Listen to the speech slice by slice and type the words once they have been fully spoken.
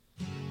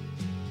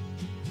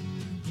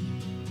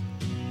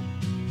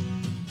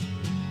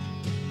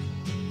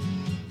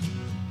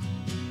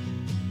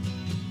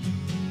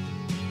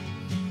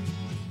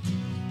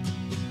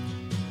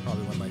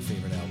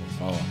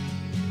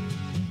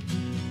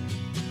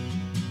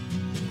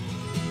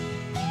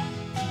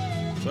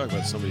Talk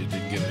about somebody who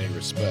didn't get any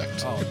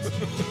respect. Oh,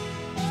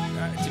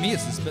 to me,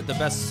 it's the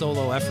best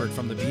solo effort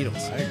from the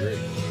Beatles. I agree.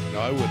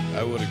 No,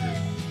 I would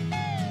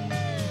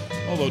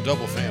agree. Although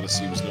Double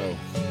Fantasy was no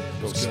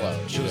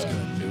slouch. It was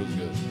good. It was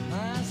good.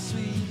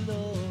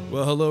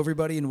 Well, hello,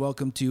 everybody, and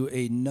welcome to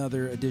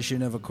another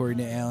edition of According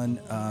to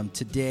Alan.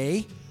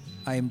 Today,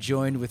 I am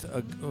joined with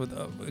a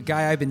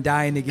guy I've been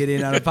dying to get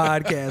in on a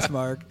podcast,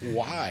 Mark.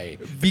 Why?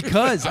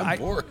 Because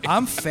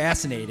I'm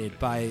fascinated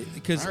by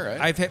because All right.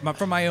 I've had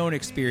from my own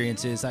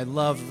experiences. I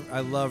love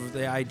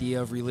the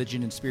idea of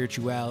religion and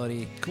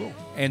spirituality. Cool.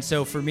 And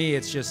so for me,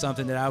 it's just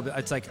something that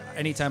it's like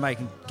anytime I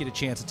can get a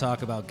chance to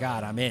talk about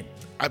God, I'm in.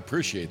 I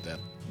appreciate that.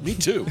 Me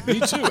too,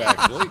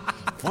 actually.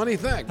 Funny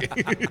thing.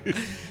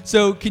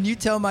 So can you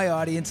tell my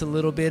audience a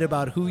little bit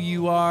about who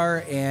you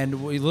are and a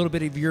little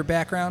bit of your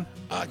background?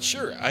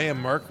 Sure. I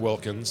am Mark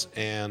Wilkins,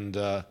 and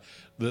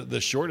the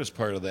shortest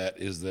part of that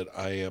is that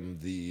I am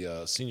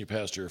the senior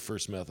pastor of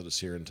First Methodist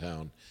here in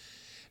town.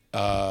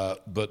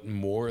 But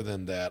more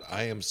than that,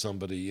 I am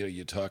somebody,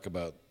 you talk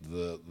about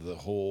the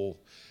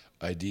whole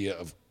idea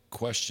of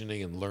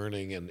questioning and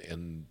learning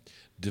and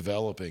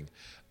developing.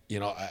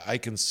 I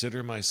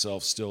consider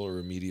myself still a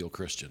remedial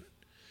Christian,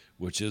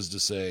 which is to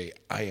say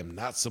I am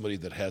not somebody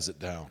that has it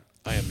down.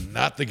 I am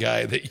not the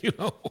guy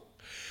that,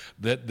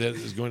 that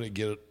is going to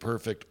get it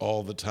perfect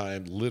all the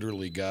time.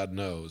 Literally, God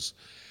knows.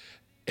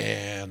 But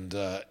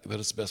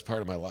it's the best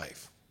part of my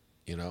life,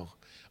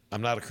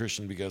 I'm not a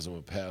Christian because I'm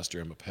a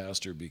pastor. I'm a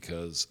pastor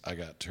because I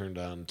got turned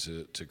on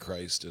to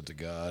Christ and to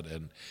God,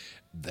 and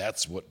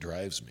that's what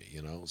drives me,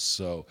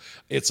 So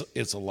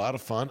it's a lot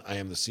of fun. I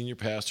am the senior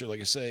pastor,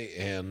 like I say,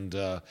 and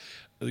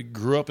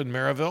grew up in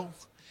Maryville.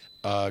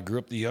 Grew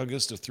up the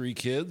youngest of three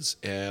kids,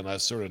 and I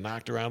sort of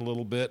knocked around a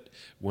little bit.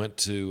 Went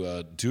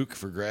to Duke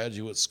for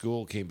graduate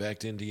school, came back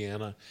to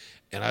Indiana,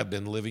 and I've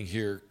been living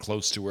here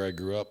close to where I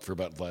grew up for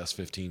about the last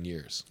 15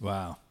 years.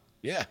 Wow.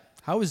 Yeah.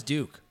 How was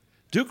Duke?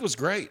 Duke was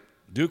great.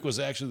 Duke was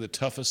actually the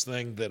toughest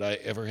thing that I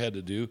ever had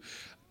to do.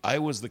 I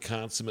was the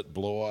consummate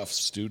blow-off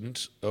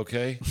student,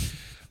 okay?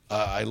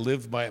 I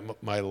lived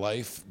my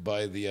life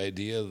by the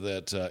idea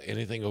that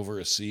anything over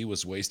a C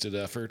was wasted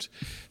effort.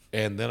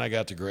 And then I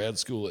got to grad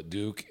school at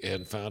Duke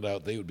and found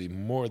out they would be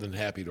more than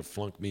happy to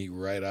flunk me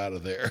right out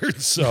of there.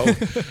 So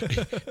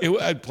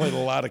I played a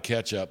lot of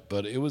catch-up,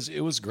 but it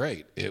was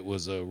great. It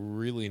was a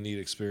really neat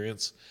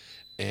experience.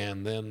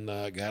 And then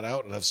got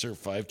out, and I've served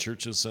 5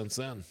 churches since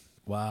then.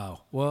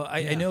 Wow. Well,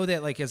 I know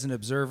that, like, as an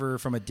observer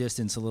from a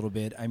distance a little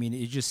bit, I mean,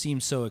 it just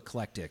seems so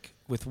eclectic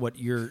with what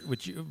you're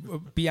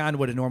beyond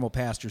what a normal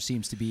pastor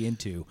seems to be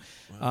into.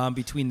 Wow.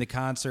 Between the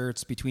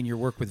concerts, between your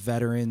work with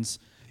veterans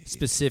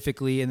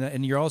specifically,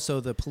 and you're also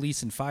the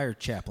police and fire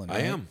chaplain, right?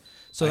 I am.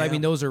 So, I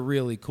mean, those are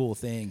really cool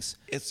things.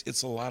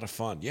 It's a lot of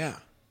fun. Yeah.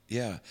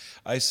 Yeah.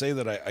 I say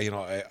that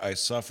I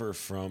suffer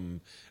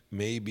from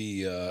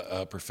maybe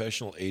a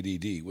professional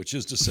ADD, which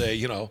is to say,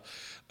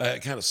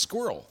 kind of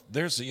squirrel.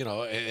 There's,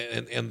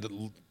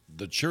 and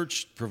the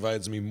church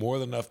provides me more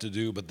than enough to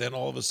do, but then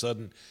all of a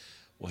sudden,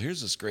 well,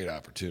 here's this great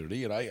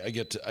opportunity, and I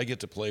get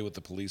to play with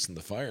the police and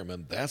the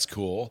firemen. That's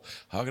cool.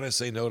 How can I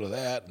say no to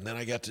that? And then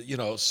I got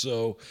to,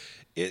 so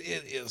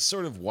it's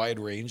sort of wide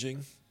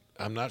ranging.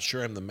 I'm not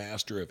sure I'm the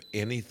master of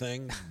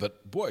anything,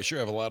 but boy, I sure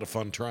have a lot of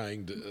fun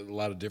trying a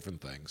lot of different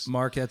things.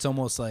 Mark, that's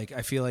almost like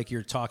I feel like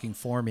you're talking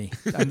for me.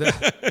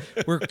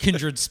 We're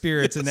kindred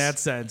spirits in that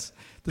sense.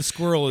 The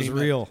squirrel is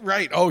real.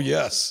 Right. Oh,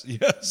 yes.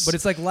 Yes. But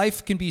it's like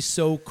life can be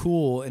so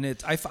cool, and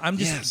I'm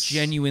just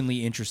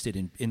genuinely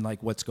interested in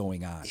like what's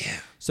going on. Yeah.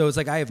 So it's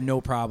like I have no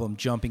problem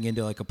jumping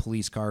into like a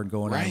police car and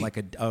going on like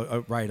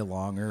a ride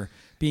along, or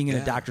being in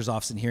a doctor's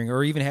office and hearing,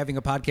 or even having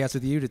a podcast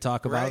with you to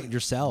talk about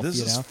yourself. This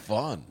is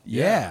fun.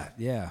 Yeah.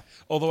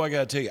 Although I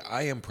got to tell you,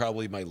 I am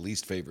probably my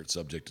least favorite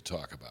subject to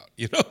talk about.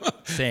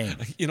 Same.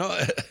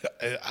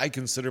 I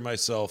consider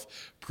myself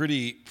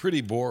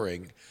pretty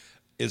boring.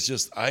 It's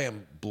just I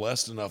am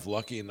blessed enough,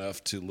 lucky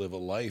enough to live a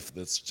life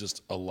that's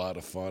just a lot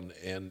of fun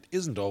and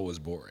isn't always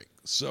boring.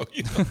 So,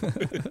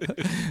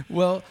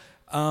 Well,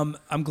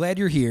 I'm glad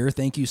you're here.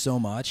 Thank you so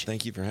much.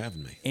 Thank you for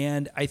having me.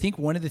 And I think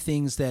one of the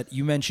things that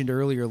you mentioned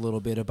earlier a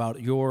little bit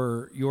about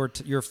your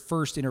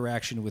first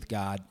interaction with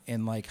God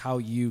and like how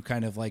you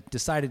kind of like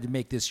decided to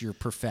make this your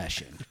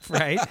profession,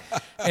 right?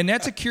 And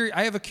that's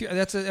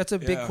that's a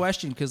big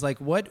question, because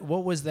like what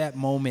was that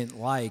moment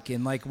like,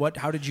 and like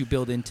how did you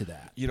build into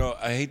that?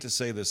 I hate to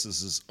say this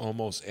is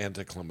almost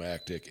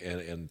anticlimactic,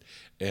 and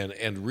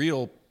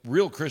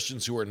real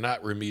Christians who are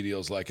not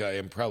remedials like I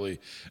am,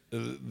 probably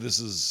this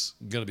is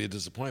going to be a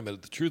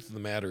disappointment. The truth of the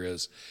matter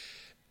is,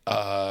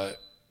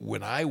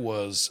 when I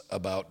was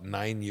about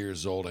 9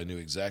 years old, I knew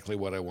exactly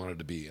what I wanted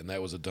to be, and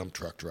that was a dump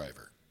truck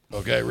driver.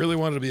 Okay, I really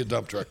wanted to be a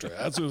dump truck driver.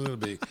 That's what it was going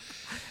to be.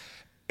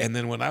 And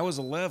then when I was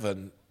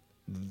 11,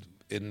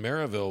 in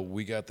Maryville,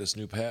 we got this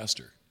new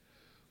pastor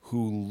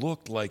who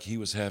looked like he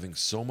was having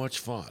so much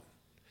fun,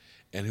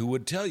 and who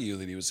would tell you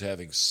that he was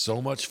having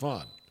so much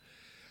fun.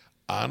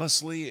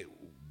 Honestly,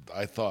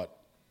 I thought,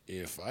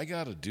 if I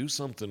got to do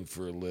something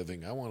for a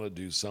living, I want to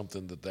do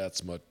something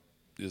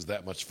is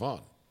that much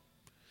fun.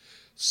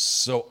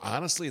 So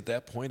honestly, at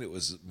that point, it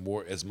was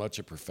more as much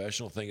a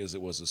professional thing as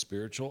it was a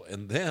spiritual.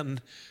 And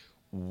then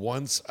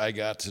once I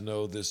got to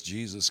know this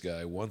Jesus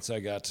guy, once I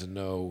got to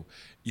know,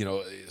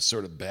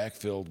 sort of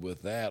backfilled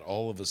with that,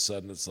 all of a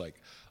sudden it's like,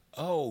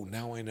 oh,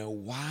 now I know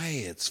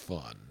why it's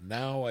fun.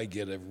 Now I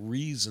get a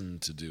reason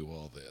to do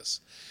all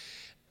this.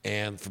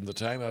 And from the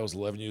time I was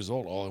 11 years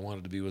old, all I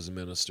wanted to be was a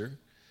minister.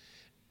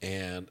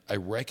 And I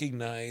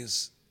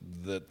recognize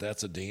that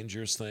that's a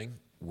dangerous thing.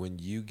 When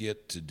you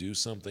get to do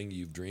something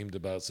you've dreamed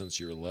about since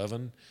you're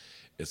 11,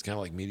 it's kind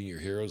of like meeting your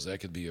heroes. That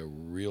could be a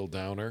real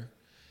downer.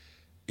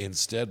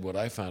 Instead, what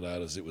I found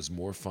out is it was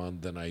more fun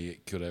than I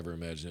could ever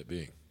imagine it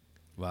being.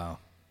 Wow.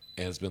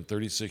 And it's been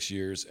 36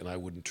 years, and I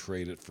wouldn't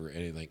trade it for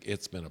anything.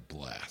 It's been a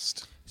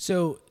blast.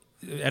 So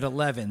at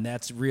 11,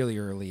 that's really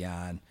early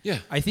on. Yeah.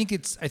 I think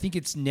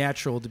it's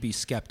natural to be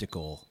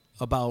skeptical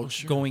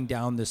about going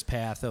down this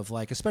path of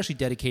like, especially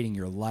dedicating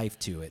your life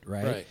to it,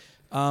 right?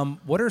 Right.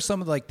 What are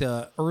some of like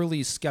the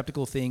early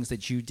skeptical things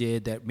that you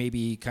did that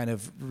maybe kind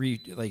of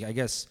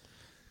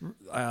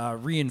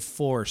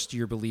reinforced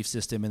your belief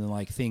system and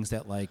like things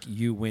that like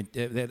you went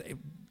that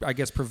I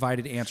guess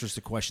provided answers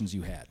to questions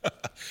you had?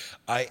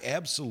 I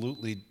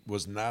absolutely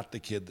was not the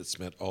kid that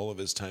spent all of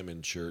his time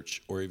in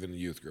church or even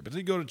youth group. I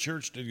did go to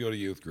church, did go to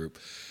youth group,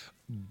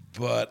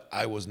 but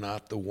I was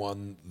not the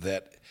one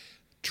that,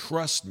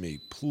 trust me,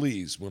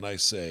 please, when I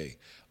say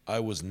I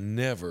was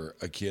never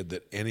a kid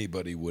that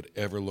anybody would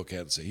ever look at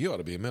and say, he ought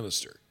to be a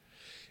minister.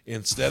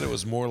 Instead, it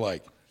was more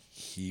like,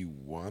 he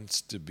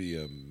wants to be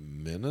a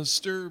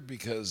minister?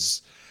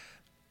 Because,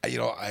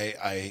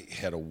 I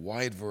had a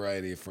wide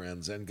variety of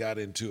friends and got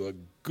into a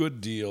good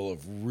deal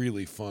of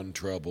really fun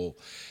trouble.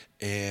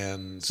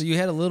 And So you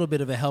had a little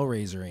bit of a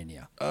Hellraiser in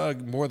you.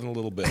 more than a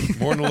little bit.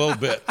 More than a little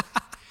bit.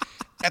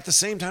 At the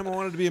same time, I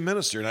wanted to be a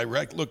minister. And I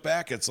look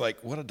back, it's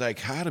like, what a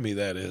dichotomy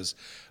that is.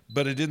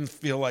 But it didn't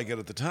feel like it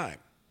at the time.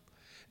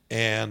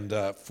 And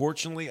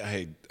fortunately,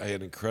 I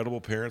had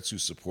incredible parents who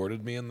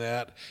supported me in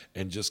that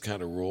and just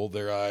kind of rolled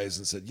their eyes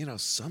and said,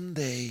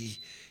 someday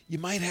you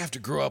might have to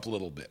grow up a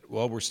little bit.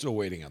 Well, we're still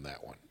waiting on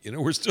that one.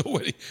 We're still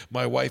waiting.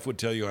 My wife would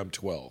tell you I'm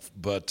 12.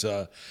 But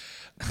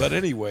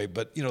anyway,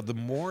 the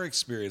more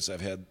experience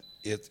I've had,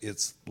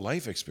 it's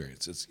life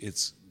experience.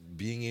 It's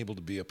being able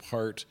to be a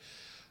part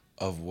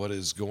of what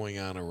is going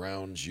on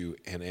around you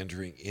and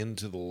entering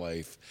into the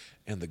life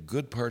and the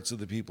good parts of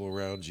the people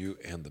around you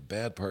and the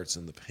bad parts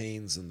and the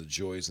pains and the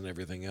joys and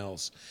everything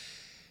else.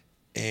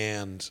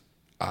 And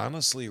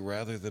honestly,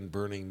 rather than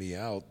burning me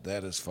out,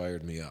 that has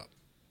fired me up.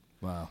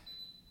 Wow.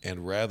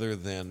 And rather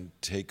than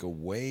take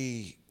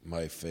away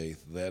my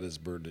faith, that has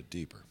burned it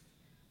deeper.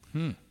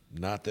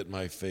 Not that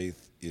my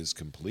faith is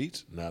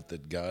complete, not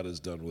that God is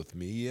done with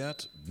me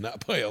yet,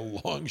 not by a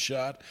long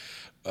shot.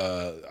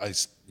 I'm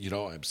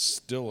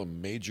still a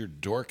major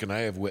dork, and I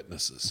have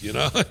witnesses.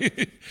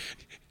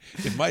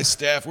 If my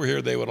staff were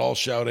here, they would all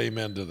shout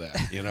amen to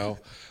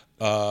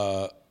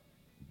that.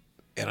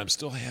 And I'm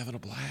still having a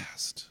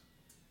blast.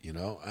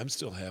 I'm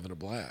still having a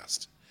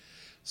blast.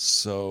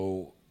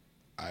 So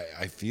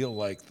I feel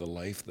like the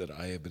life that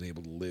I have been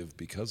able to live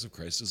because of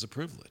Christ is a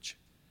privilege.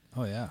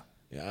 Oh yeah.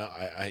 Yeah,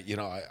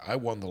 I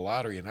won the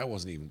lottery and I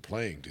wasn't even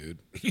playing, dude.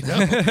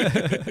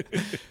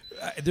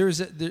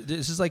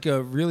 This is like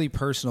a really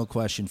personal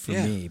question for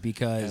me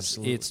because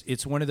absolutely.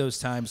 it's one of those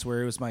times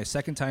where it was my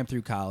second time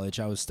through college.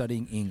 I was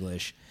studying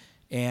English,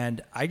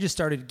 and I just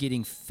started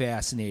getting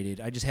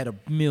fascinated. I just had a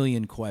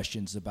million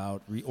questions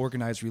about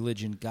organized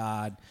religion,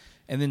 God,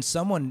 and then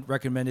someone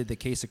recommended The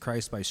Case of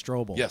Christ by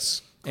Strobel.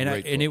 Yes,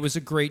 and it was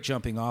a great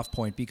jumping off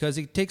point because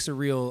it takes a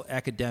real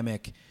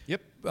academic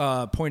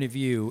point of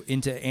view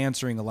into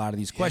answering a lot of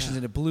these questions,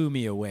 and it blew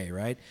me away,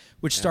 right?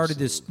 Which started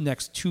this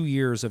next 2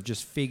 years of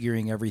just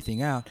figuring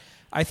everything out.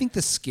 I think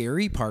the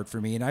scary part for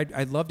me, and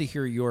I'd love to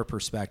hear your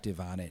perspective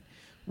on it,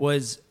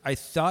 was I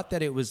thought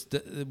that it was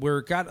where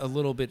it got a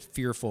little bit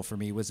fearful for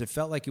me was it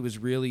felt like it was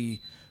really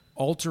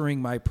altering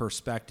my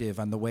perspective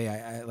on the way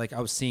I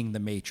was seeing the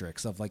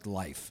matrix of like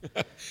life.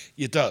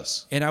 It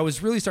does. And I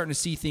was really starting to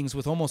see things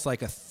with almost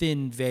like a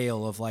thin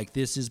veil of like,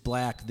 this is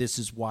black, this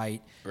is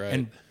white. Right.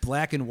 And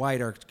black and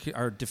white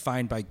are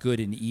defined by good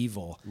and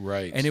evil.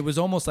 Right. And it was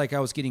almost like I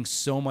was getting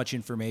so much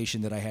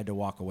information that I had to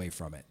walk away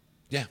from it.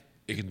 Yeah.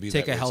 It can be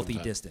Take that a way healthy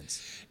sometimes.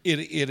 distance.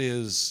 It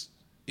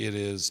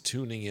is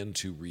tuning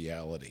into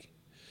reality.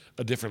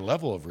 A different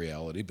level of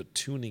reality, but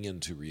tuning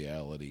into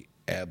reality,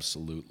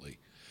 absolutely.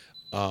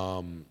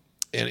 And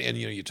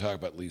you talk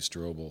about Lee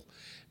Strobel.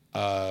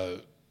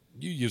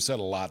 You said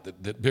a lot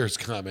that bears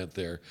comment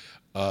there.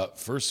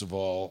 First of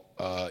all,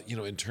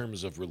 in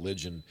terms of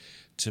religion,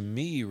 to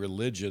me,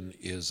 religion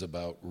is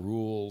about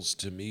rules.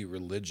 To me,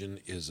 religion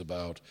is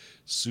about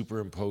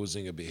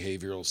superimposing a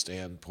behavioral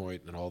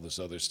standpoint and all this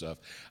other stuff.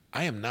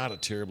 I am not a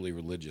terribly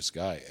religious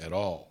guy at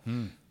all.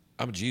 I'm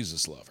a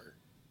Jesus lover.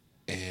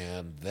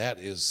 And that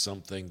is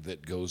something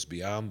that goes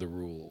beyond the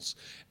rules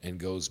and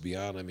goes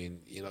beyond,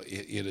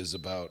 it is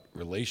about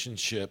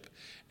relationship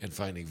and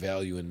finding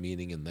value and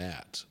meaning in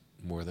that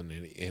more than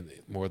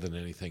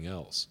anything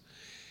else.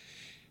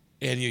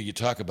 And you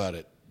talk about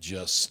it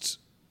just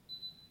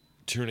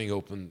turning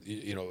open,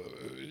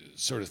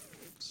 sort of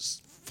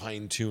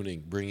fine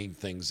tuning, bringing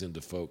things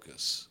into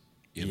focus.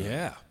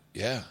 Yeah.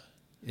 Yeah.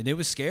 And it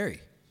was scary.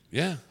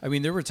 Yeah. I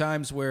mean, there were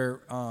times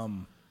where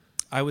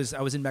I was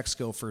in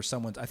Mexico for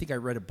someone. I think I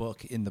read a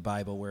book in the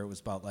Bible where it was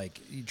about like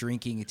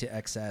drinking to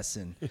excess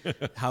and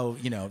how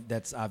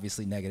that's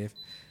obviously negative.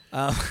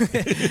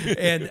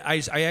 And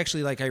I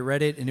actually I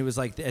read it, and it was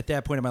like at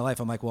that point in my life,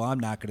 I'm like, well, I'm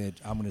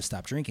gonna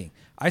stop drinking.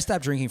 I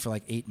stopped drinking for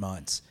like 8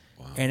 months,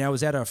 and I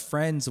was at a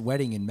friend's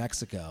wedding in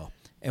Mexico,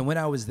 and when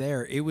I was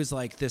there, it was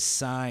like the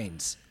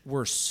signs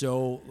were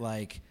so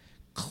like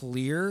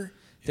clear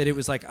that it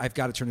was like, I've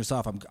got to turn this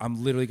off.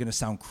 I'm literally going to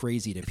sound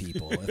crazy to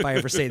people if I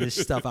ever say this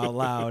stuff out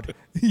loud,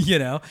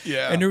 Yeah.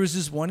 And there was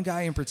this one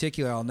guy in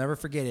particular, I'll never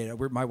forget it.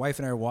 My wife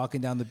and I were walking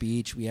down the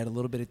beach. We had a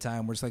little bit of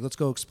time. We're just like, let's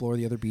go explore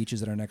the other beaches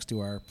that are next to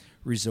our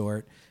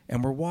resort.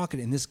 And we're walking,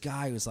 and this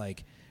guy was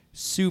like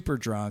super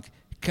drunk.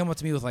 Come up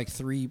to me with like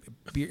 3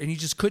 beer, and he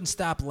just couldn't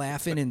stop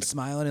laughing and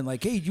smiling and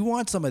like, hey, you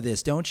want some of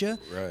this, don't you?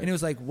 Right. And it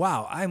was like,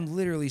 wow, I'm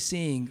literally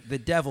seeing the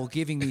devil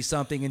giving me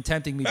something and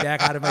tempting me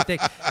back out of my thing.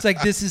 It's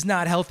like, this is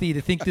not healthy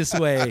to think this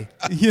way,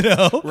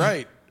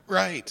 Right.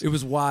 It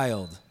was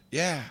wild.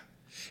 Yeah.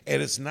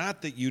 And it's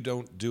not that you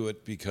don't do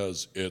it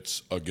because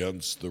it's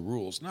against the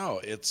rules.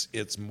 No,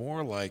 it's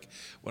more like,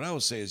 what I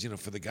would say is,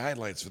 for the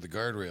guidelines, for the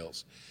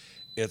guardrails,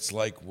 it's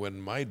like when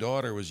my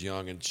daughter was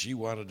young and she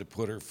wanted to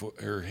put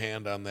her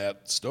hand on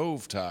that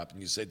stove top, and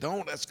you say,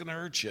 don't, that's going to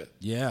hurt you.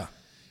 Yeah.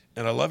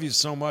 And I love you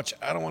so much,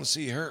 I don't want to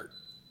see you hurt.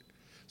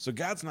 So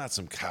God's not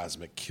some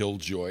cosmic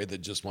killjoy that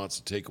just wants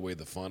to take away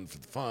the fun for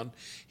the fun.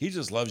 He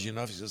just loves you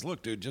enough. He says,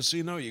 look, dude, just so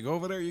you know, you go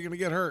over there, you're going to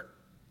get hurt,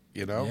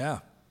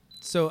 Yeah.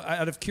 So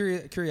out of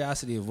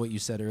curiosity of what you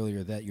said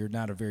earlier, that you're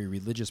not a very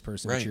religious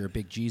person, Right. but you're a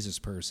big Jesus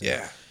person.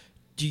 Yeah.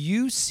 Do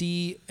you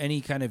see any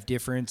kind of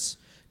difference?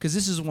 Because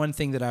this is one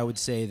thing that I would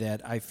say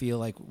that I feel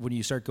like when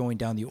you start going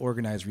down the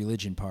organized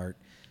religion part,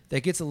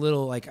 that gets a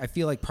little I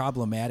feel like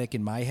problematic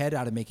in my head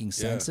out of making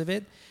sense of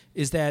it,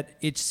 is that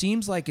it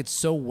seems like it's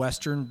so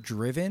Western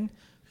driven,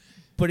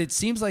 but it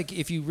seems like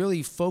if you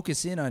really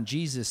focus in on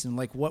Jesus and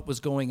like what was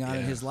going on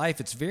in his life,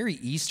 it's very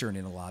Eastern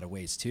in a lot of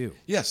ways too.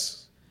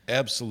 Yes,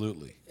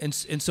 absolutely. And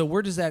so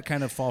where does that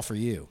kind of fall for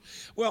you?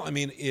 Well, I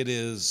mean, it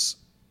is.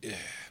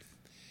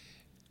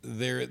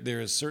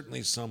 There is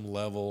certainly some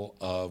level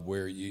of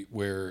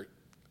where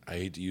I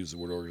hate to use the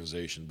word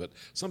organization, but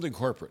something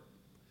corporate.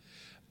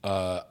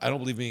 I don't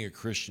believe being a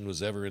Christian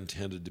was ever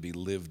intended to be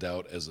lived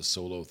out as a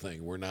solo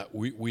thing.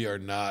 We are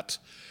not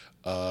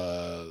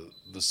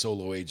the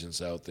solo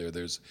agents out there.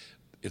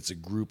 It's a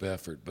group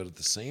effort, but at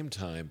the same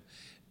time,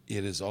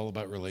 it is all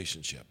about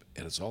relationship,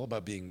 and it's all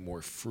about being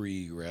more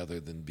free rather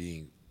than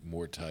being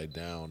more tied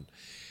down,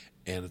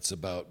 and it's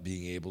about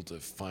being able to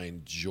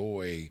find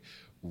joy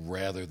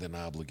rather than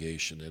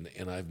obligation.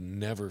 And I've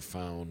never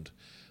found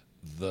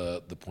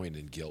the point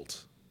in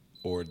guilt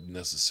or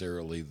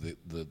necessarily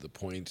the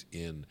point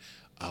in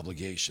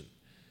obligation.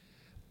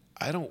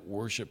 I don't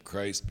worship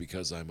Christ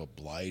because I'm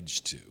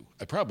obliged to.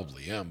 I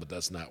probably am, but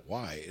that's not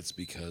why. It's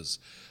because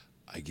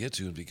I get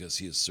to, and because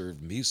he has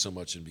served me so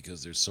much, and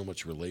because there's so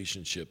much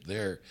relationship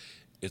there,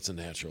 it's a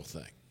natural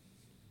thing.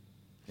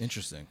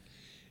 Interesting.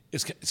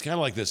 It's kind of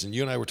like this, and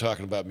you and I were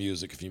talking about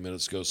music a few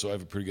minutes ago, so I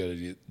have a pretty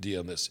good idea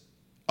on this.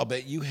 I'll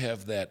bet you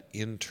have that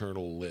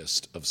internal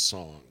list of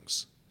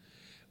songs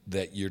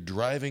that you're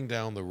driving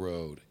down the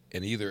road,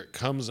 and either it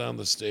comes on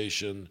the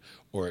station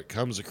or it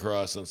comes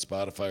across on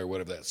Spotify or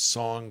whatever, that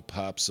song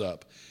pops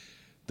up,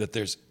 that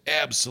there's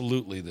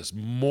absolutely this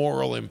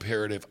moral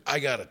imperative, I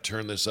got to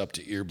turn this up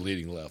to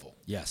ear-bleeding level.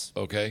 Yes.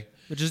 Okay?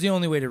 Which is the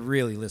only way to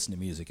really listen to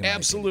music. In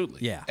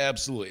Absolutely. My opinion. Yeah.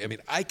 Absolutely. I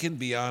mean, I can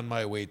be on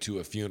my way to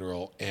a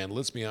funeral, and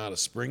let's be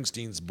honest,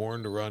 Springsteen's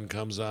Born to Run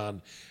comes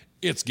on,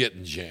 it's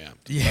getting jammed.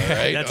 Yeah, all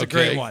right? that's a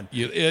great one.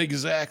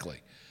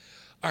 Exactly.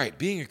 All right,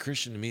 being a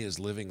Christian to me is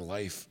living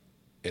life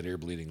at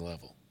ear-bleeding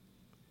level.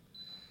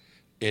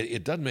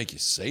 It doesn't make you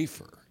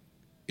safer.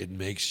 It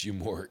makes you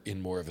more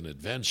of an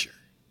adventure.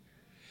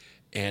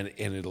 And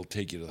it'll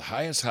take you to the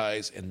highest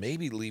highs and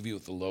maybe leave you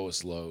with the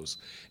lowest lows.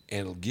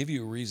 And it'll give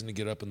you a reason to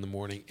get up in the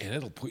morning, and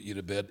it'll put you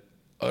to bed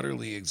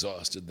utterly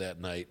exhausted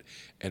that night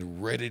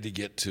and ready to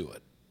get to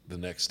it the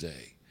next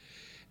day.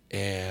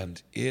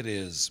 And it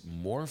is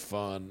more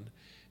fun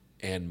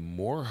and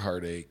more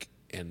heartache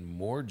and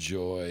more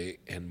joy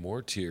and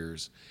more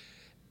tears.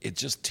 It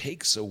just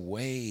takes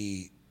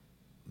away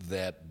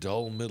that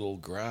dull middle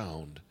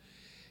ground.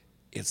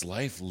 It's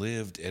life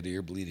lived at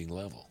ear-bleeding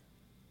level.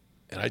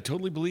 And I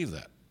totally believe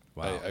that.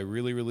 Wow. I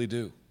really, really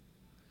do.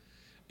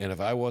 And if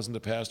I wasn't a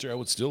pastor, I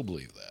would still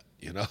believe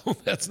that.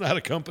 That's not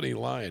a company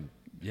line.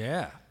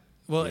 Yeah.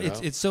 Well,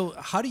 it's so.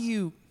 How do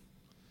you?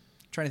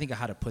 Trying to think of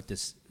how to put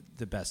this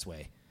the best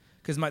way.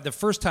 Because the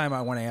first time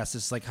I want to ask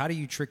this is like, how do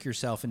you trick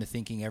yourself into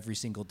thinking every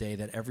single day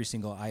that every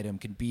single item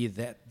can be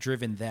that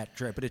driven,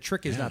 but a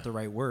trick is not the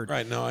right word.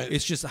 Right. No,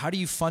 it's just how do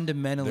you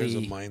fundamentally? There's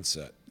a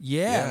mindset.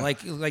 Yeah.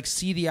 Like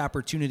see the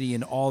opportunity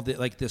in all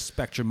the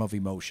spectrum of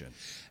emotion.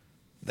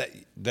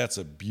 That's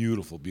a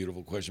beautiful,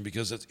 beautiful question,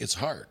 because it's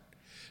hard,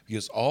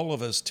 because all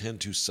of us tend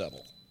to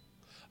settle.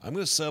 I'm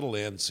going to settle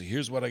in. So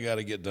here's what I got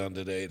to get done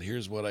today, and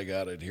here's what I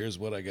got, and here's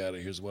what I got,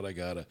 and here's what I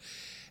got to.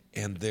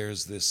 And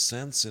there's this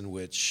sense in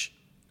which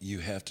you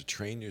have to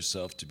train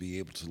yourself to be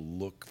able to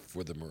look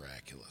for the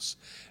miraculous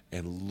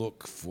and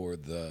look for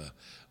the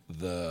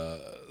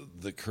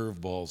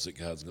curveballs that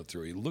God's going to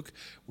throw you. Look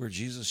where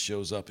Jesus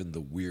shows up in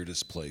the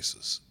weirdest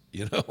places,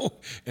 and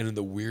in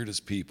the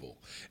weirdest people,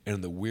 and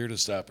in the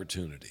weirdest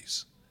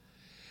opportunities.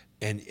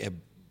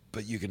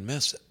 But you can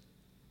miss it,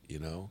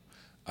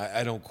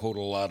 I don't quote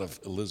a lot of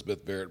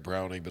Elizabeth Barrett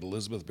Browning, but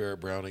Elizabeth Barrett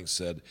Browning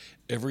said,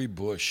 "Every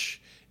bush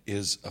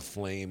is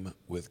aflame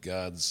with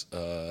God's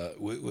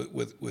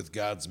with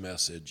God's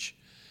message,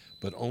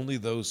 but only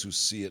those who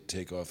see it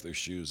take off their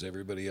shoes.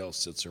 Everybody else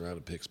sits around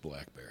and picks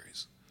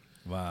blackberries."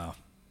 Wow.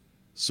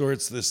 So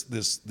it's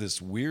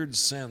this weird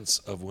sense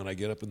of when I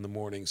get up in the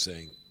morning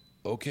saying,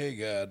 "Okay,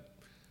 God,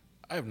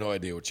 I have no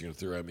idea what you're going to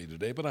throw at me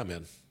today, but I'm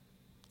in. As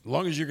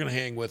long as you're going to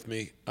hang with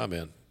me, I'm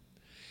in.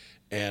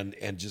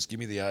 And just give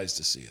me the eyes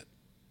to see it.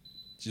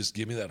 Just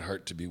give me that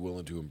heart to be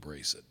willing to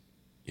embrace it,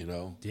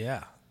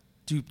 Yeah.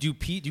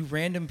 Do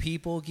random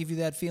people give you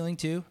that feeling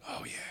too?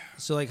 Oh, yeah.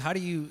 So like, how do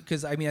you?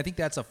 Because I think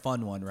that's a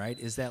fun one, right?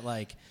 Is that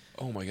like?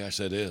 Oh my gosh,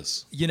 that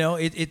is.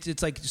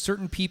 It's like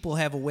certain people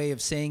have a way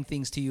of saying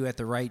things to you at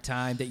the right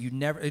time that you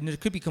never, and it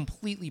could be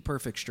completely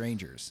perfect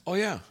strangers. Oh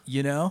yeah.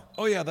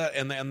 Oh yeah,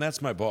 and that's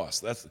my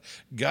boss. That's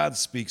God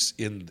speaks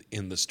in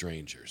the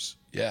strangers.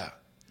 Yeah.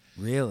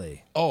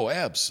 Really? Oh,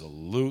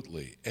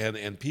 absolutely.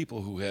 And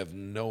people who have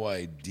no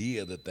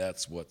idea that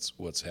that's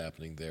what's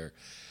happening there.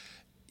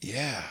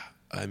 Yeah.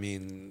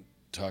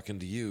 Talking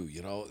to you,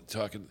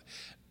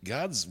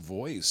 God's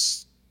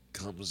voice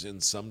comes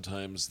in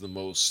sometimes the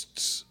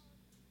most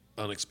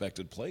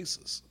unexpected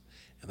places.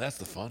 And that's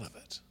the fun of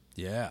it.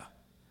 Yeah.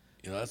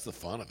 That's the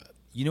fun of it.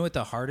 You know what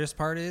the hardest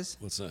part is?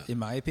 What's that? In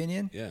my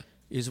opinion? Yeah.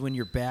 Is when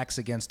your back's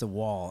against a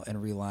wall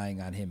and relying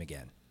on him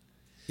again.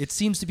 It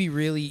seems to be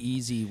really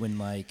easy when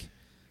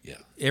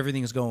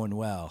everything's going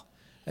well.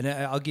 And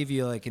I'll give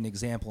you like an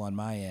example on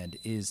my end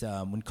is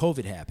when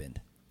COVID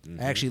happened.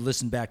 Mm-hmm. I actually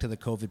listened back to the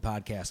COVID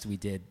podcast we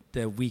did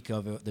the week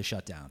of the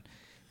shutdown.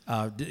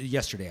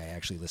 Yesterday I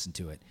actually listened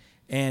to it.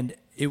 And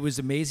it was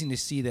amazing to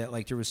see that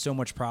there was so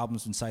much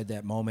problems inside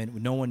that moment.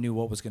 No one knew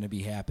what was going to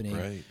be happening.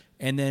 Right.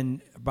 And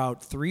then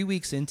about 3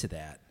 weeks into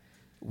that,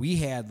 we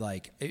had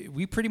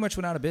we pretty much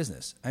went out of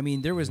business.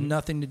 There was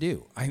nothing to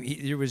do.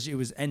 It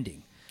was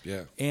ending.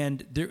 Yeah.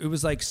 And it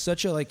was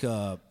such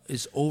a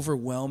this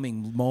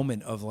overwhelming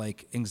moment of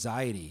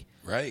anxiety.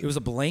 Right. It was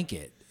a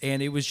blanket.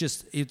 And it was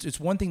just, it's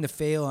one thing to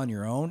fail on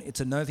your own. It's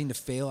another thing to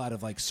fail out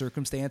of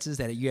circumstances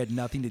that you had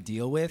nothing to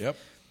deal with. Yep.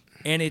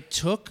 And it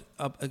took,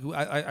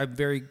 I'm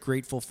very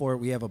grateful for it.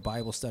 We have a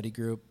Bible study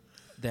group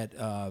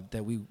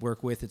that we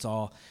work with. It's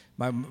all,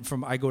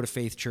 I go to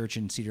Faith Church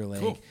in Cedar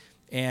Lake. Cool.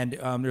 And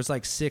there's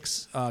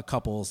 6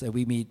 couples that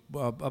we meet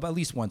at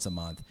least once a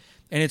month.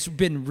 And it's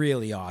been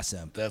really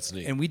awesome. That's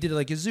neat. And we did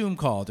a Zoom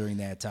call during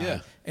that time.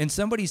 Yeah. And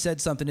somebody said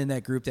something in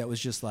that group that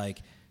was just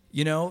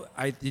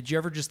did you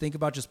ever just think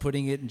about just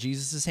putting it in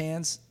Jesus'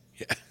 hands?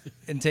 Yeah.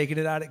 And taking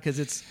it out?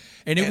 Because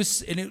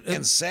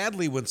and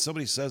sadly, when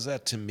somebody says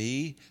that to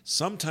me,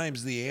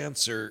 sometimes the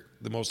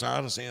most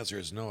honest answer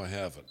is, no, I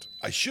haven't.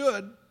 I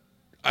should.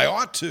 I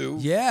ought to.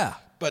 Yeah.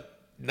 But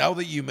now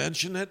that you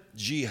mention it,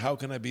 gee, how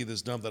can I be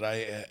this dumb that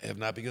I have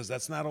not? Because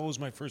that's not always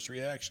my first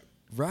reaction.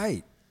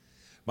 Right.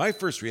 My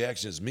first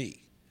reaction is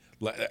me.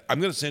 I'm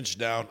going to cinch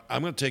down.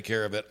 I'm going to take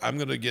care of it. I'm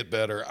going to get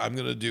better. I'm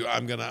going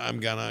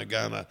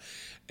to.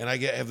 And I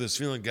have this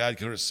feeling God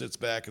kind of sits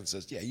back and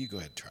says, yeah, you go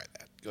ahead and try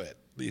that. Go ahead.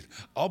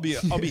 I'll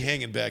be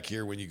hanging back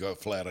here when you go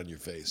flat on your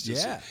face.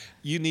 Yeah.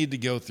 You need to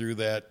go through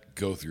that.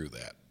 Go through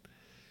that.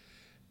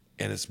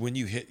 And it's when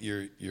you hit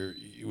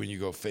when you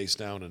go face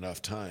down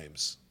enough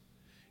times,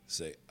 you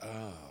say,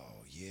 oh,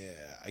 yeah,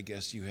 I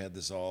guess you had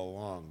this all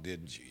along,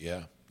 didn't you?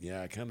 Yeah.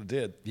 Yeah, I kind of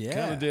did. Yeah.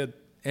 Kind of did.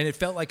 And it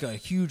felt like a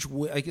huge, it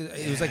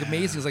was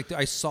amazing. It was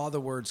I saw the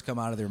words come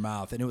out of their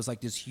mouth, and it was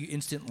this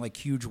instant,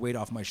 huge weight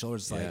off my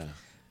shoulders. It's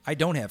I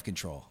don't have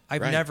control.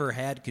 I've never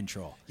had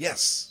control.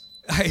 Yes.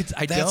 I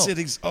that's don't.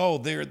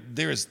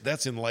 It.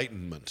 That's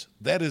enlightenment.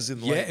 That is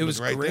enlightenment. Yeah, it was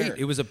right great. there.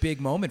 It was a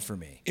big moment for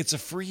me. It's a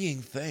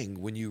freeing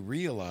thing when you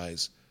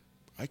realize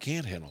I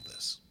can't handle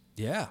this.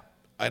 Yeah.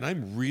 And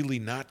I'm really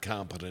not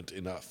competent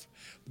enough.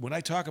 When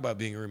I talk about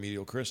being a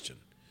remedial Christian,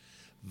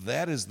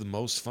 that is the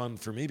most fun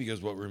for me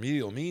because what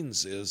remedial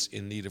means is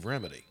in need of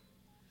remedy.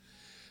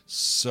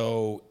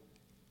 So,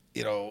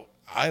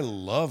 I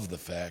love the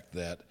fact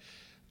that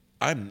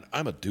I'm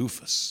a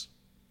doofus.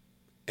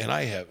 And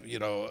I have,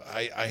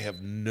 I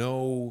have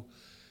no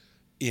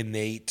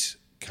innate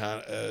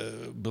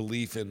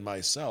belief in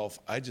myself.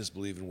 I just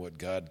believe in what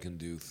God can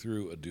do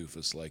through a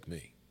doofus like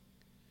me.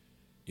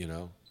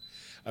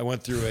 I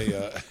went through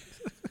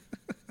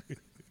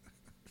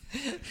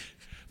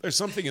there's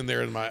something in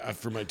there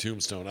for my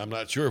tombstone. I'm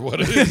not sure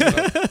what it is.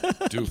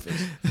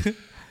 Doofus.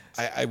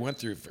 I went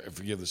through,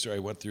 forgive the story, I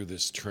went through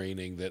this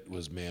training that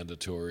was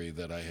mandatory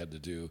that I had to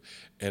do,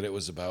 and it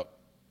was about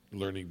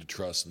learning to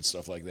trust and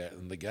stuff like that.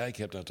 And the guy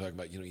kept on talking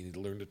about, you need to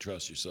learn to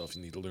trust yourself.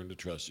 You need to learn to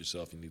trust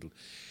yourself. And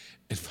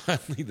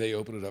finally they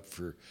opened it up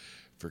for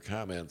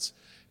comments.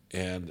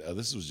 And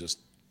this was just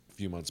a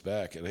few months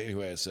back. And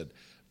anyway, I said,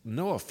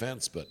 no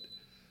offense, but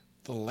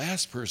the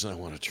last person I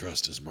want to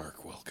trust is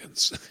Mark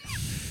Wilkins.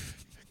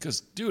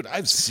 Because, dude,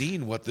 I've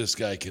seen what this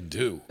guy can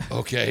do,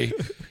 okay?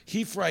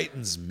 He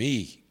frightens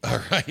me, all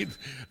right?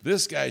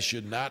 This guy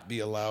should not be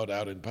allowed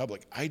out in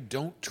public. I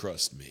don't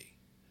trust me.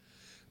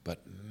 But,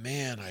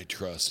 man, I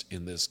trust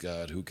in this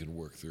God who can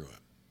work through him.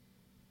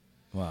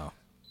 Wow.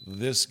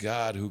 This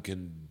God who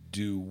can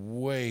do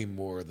way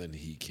more than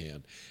he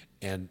can.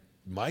 And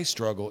my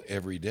struggle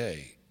every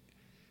day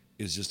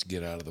is just to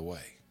get out of the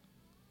way.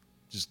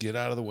 Just get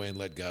out of the way and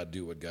let God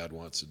do what God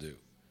wants to do.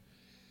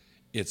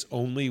 It's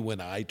only when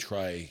I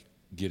try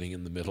getting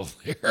in the middle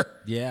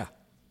there. Yeah.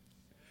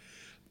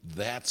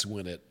 That's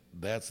when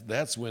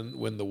that's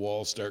when the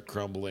walls start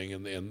crumbling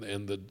and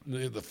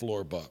the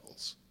floor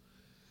buckles.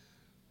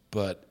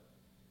 But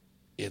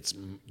it's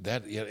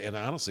that, and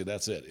honestly,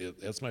 that's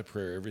it. That's my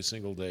prayer every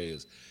single day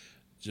is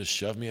just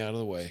shove me out of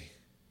the way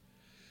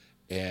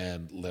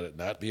and let it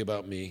not be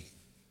about me,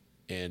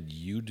 and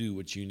you do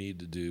what you need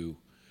to do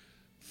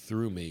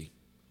through me,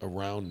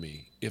 around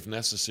me, if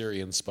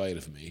necessary, in spite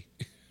of me.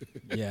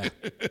 Yeah.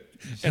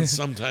 And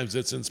sometimes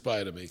it's in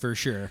spite of me. For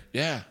sure.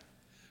 Yeah.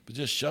 But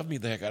just shove me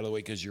the heck out of the way,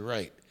 because you're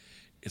right.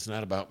 It's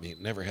not about me.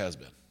 It never has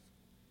been.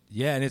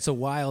 Yeah, and it's a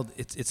wild,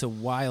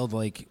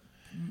 like,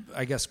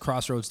 I guess,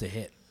 crossroads to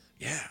hit.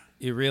 Yeah.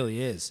 It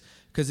really is.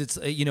 Because it's,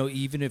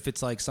 even if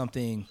it's like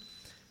something,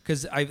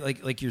 because I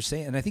like you're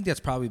saying, and I think that's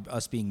probably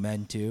us being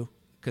men too.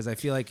 Because I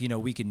feel like,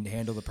 we can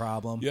handle the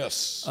problem.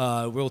 Yes.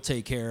 We'll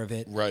take care of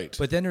it. Right.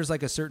 But then there's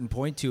like a certain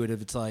point to it if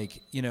it's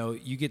like,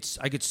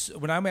 I get,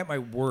 when I'm at my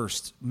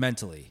worst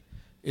mentally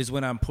is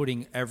when I'm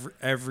putting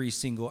every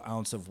single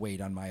ounce of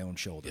weight on my own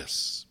shoulders.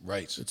 Yes.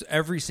 Right. It's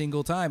every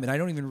single time. And I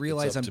don't even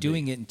realize I'm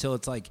doing it until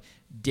it's like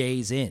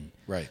days in.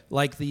 Right.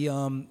 Like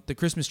the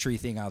Christmas tree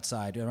thing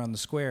outside around the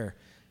square.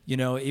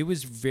 It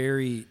was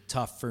very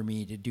tough for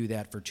me to do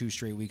that for 2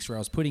 straight weeks where I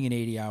was putting in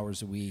 80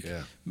 hours a week.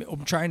 Yeah.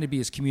 I'm trying to be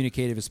as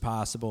communicative as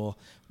possible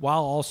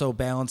while also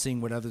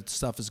balancing what other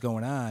stuff is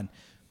going on.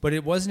 But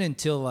it wasn't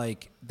until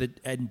like the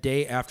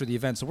day after the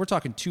event. So we're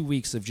talking 2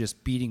 weeks of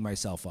just beating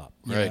myself up.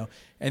 You know?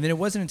 And then it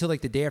wasn't until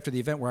like the day after the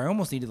event where I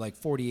almost needed like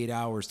 48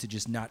 hours to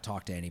just not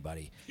talk to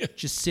anybody.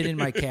 Just sit in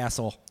my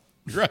castle.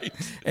 Right.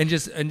 And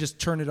just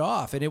turn it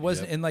off. And it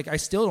wasn't, and like, I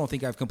still don't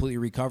think I've completely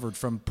recovered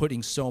from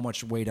putting so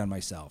much weight on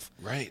myself.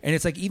 Right. And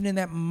it's like, even in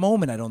that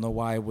moment, I don't know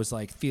why I was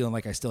like feeling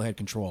like I still had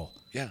control.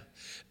 Yeah.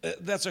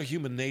 That's our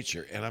human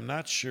nature. And I'm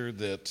not sure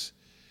that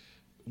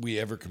we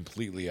ever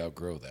completely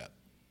outgrow that.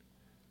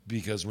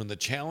 Because when the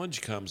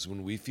challenge comes,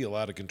 when we feel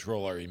out of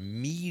control, our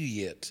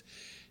immediate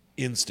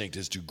instinct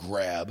is to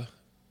grab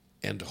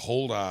and to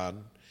hold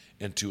on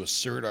and to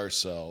assert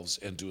ourselves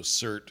and to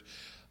assert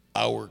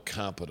our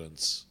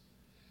competence.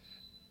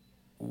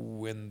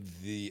 When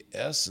the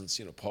essence,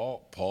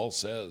 Paul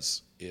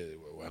says,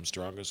 I'm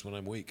strongest when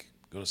I'm weak.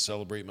 I'm going to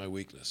celebrate my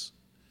weakness.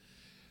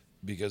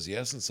 Because the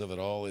essence of it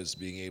all is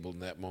being able in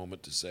that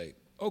moment to say,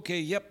 okay,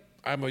 yep,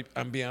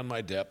 I'm beyond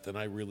my depth and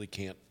I really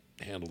can't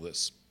handle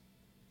this.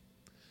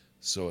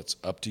 So it's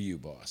up to you,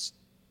 boss.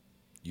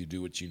 You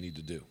do what you need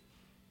to do.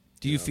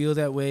 Do you feel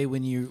that way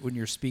when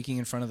you're speaking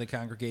in front of the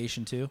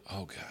congregation too?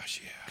 Oh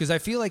gosh, yeah. Because I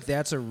feel like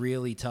that's a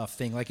really tough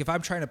thing. Like if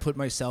I'm trying to put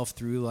myself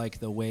through like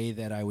the way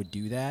that I would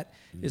do that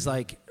is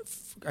like,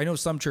 I know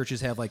some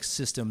churches have like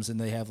systems and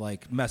they have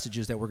like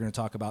messages that we're going to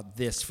talk about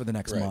this for the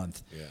next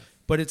month. Yeah.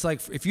 But it's like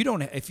I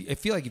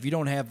feel like if you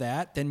don't have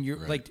that, then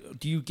you're like,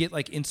 do you get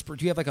like do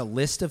you have like a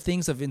list of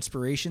things of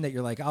inspiration that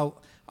you're like, I'm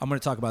going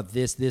to talk about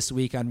this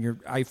week on your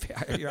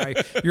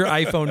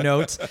iPhone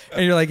notes,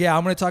 and you're like, yeah,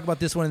 I'm going to talk about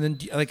this one, and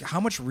then like how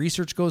much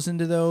research goes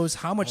into those?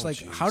 How much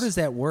how does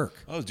that work?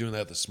 I was doing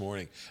that this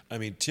morning. I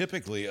mean,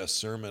 typically a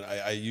sermon,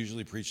 I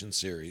usually preach in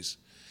series,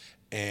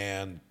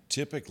 and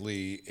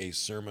typically a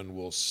sermon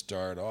will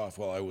start off.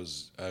 Well, I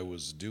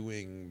was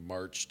doing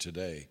March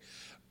today.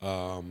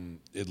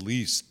 At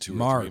least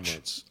 2 or 3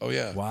 months. Oh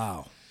yeah.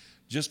 Wow.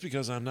 Just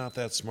because I'm not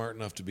that smart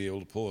enough to be able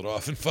to pull it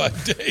off in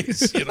 5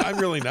 days. I'm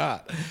really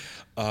not.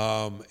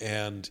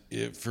 And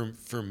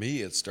for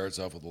me, it starts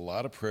off with a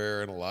lot of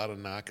prayer and a lot of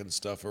knocking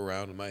stuff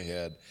around in my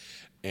head.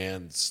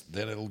 And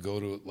then it'll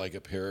go to like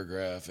a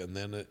paragraph, and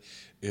then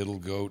it'll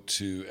go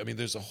to,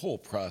 there's a whole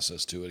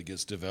process to it. It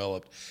gets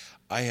developed.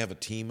 I have a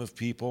team of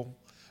people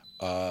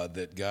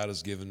that God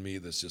has given me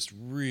that's just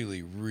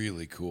really,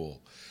 really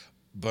cool.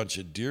 Bunch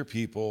of dear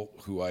people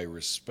who I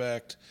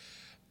respect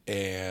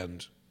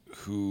and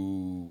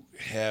who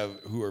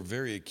are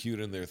very acute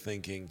in their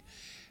thinking.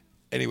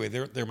 Anyway,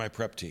 they're my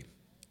prep team.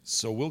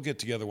 So we'll get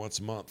together once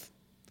a month.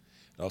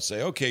 I'll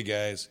say, okay,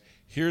 guys,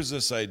 here's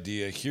this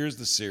idea. Here's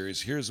the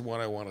series. Here's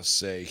what I want to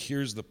say.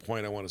 Here's the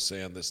point I want to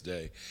say on this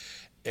day.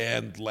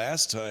 And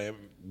last time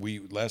we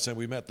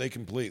met, they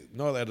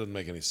no, that doesn't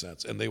make any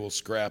sense. And they will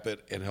scrap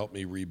it and help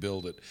me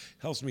rebuild it.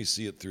 Helps me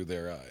see it through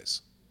their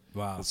eyes.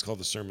 Wow. It's called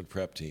the Sermon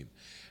Prep Team.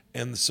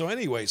 And so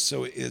anyway,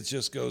 so it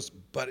just goes,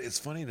 but it's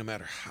funny, no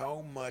matter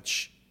how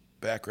much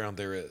background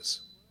there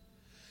is,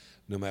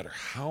 no matter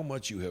how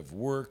much you have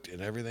worked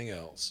and everything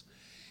else,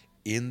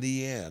 in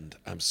the end,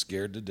 I'm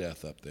scared to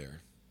death up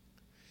there.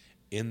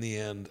 In the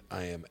end,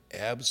 I am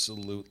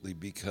absolutely,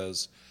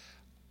 because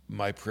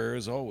my prayer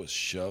is always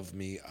shove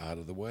me out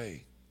of the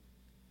way.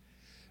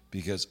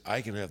 Because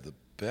I can have the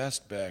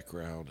best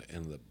background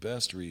and the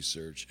best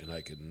research, and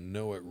I can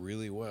know it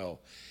really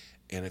well.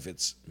 And if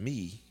it's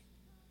me,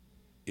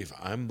 if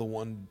I'm the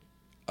one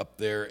up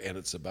there and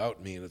it's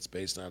about me and it's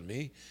based on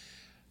me,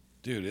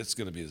 dude, it's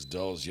going to be as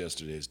dull as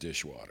yesterday's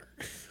dishwater.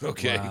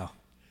 Okay? Wow.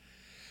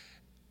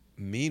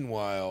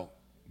 Meanwhile,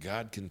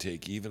 God can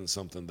take even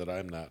something that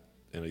I'm not,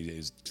 and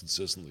He's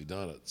consistently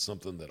done it,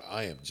 something that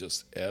I am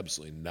just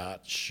absolutely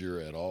not sure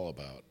at all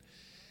about,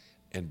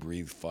 and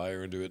breathe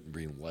fire into it and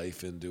breathe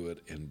life into it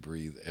and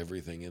breathe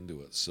everything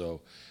into it.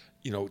 So,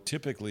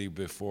 typically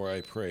before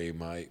I pray,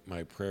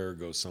 my prayer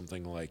goes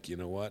something like, you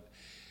know what?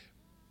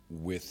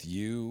 With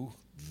you,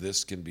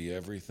 this can be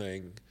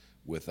everything.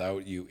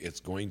 Without you, it's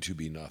going to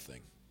be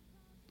nothing.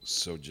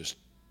 So just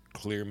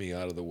clear me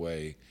out of the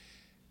way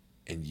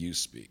and you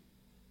speak.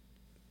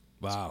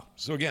 Wow.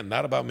 So again,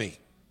 not about me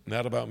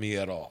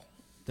at all.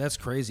 That's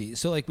crazy.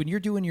 So like when you're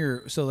doing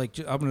I'm going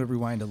to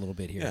rewind a little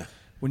bit here. Yeah.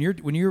 When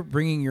you're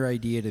bringing your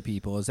idea to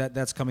people,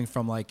 that's coming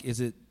from like, is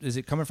it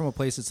coming from a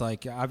place that's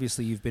like,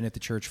 obviously you've been at the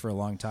church for a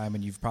long time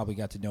and you've probably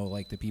got to know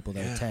like the people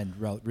that attend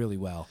really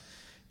well.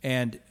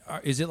 And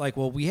is it like,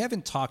 well, we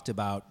haven't talked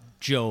about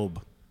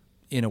Job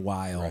in a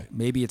while. Right.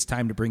 Maybe it's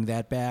time to bring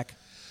that back?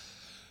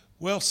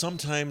 Well,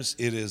 sometimes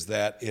it is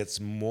that. It's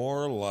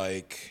more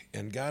like,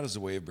 and God has a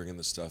way of bringing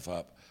this stuff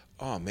up.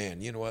 Oh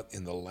man, you know what?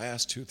 In the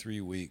last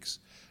 2-3 weeks,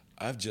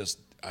 it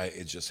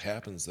just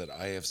happens that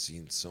I have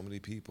seen so many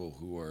people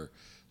who are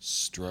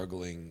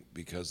struggling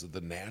because of the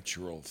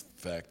natural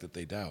fact that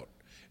they doubt,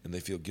 and they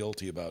feel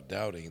guilty about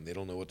doubting, and they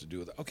don't know what to do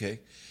with it. Okay,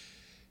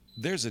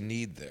 there's a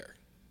need there.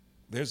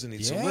 There's a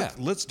need. Yeah.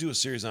 So let's do a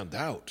series on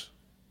doubt.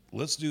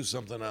 Let's do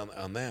something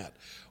on that,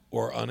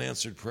 or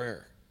unanswered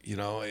prayer.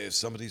 If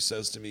somebody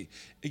says to me,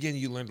 again,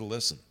 you learn to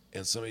listen,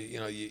 and somebody,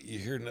 you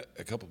hear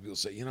a couple people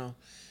say,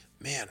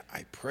 man,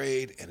 I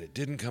prayed and it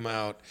didn't come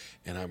out,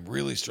 and I'm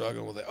really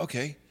struggling with it.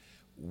 Okay,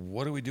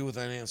 what do we do with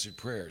unanswered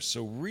prayers?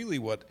 So really,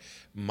 what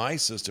my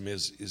system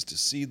is to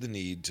see the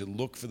need, to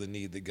look for the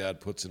need that God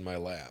puts in my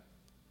lap,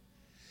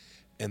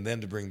 and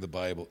then to bring the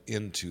Bible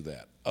into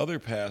that. Other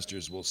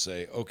pastors will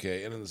say,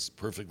 okay, and this is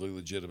perfectly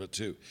legitimate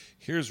too.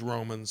 Here's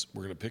Romans.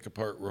 We're going to pick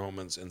apart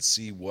Romans and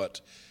see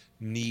what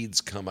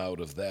needs come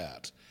out of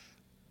that.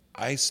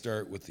 I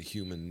start with the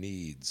human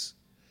needs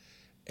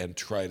and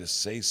try to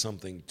say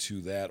something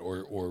to that,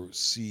 or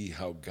see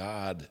how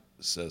God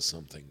says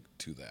something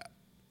to that.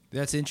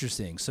 That's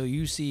interesting. So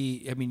you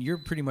see, you're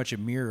pretty much a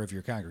mirror of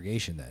your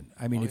congregation then.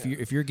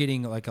 If you're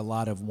getting like a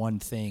lot of one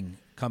thing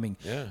coming,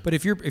 yeah. But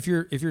if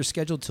you're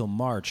scheduled till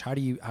March, how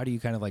do you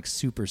kind of like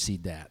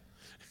supersede that?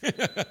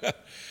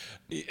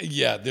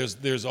 Yeah,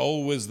 there's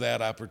always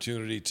that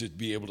opportunity to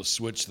be able to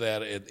switch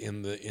that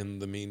in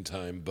the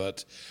meantime,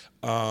 but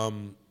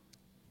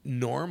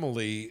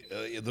normally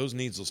those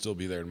needs will still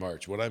be there in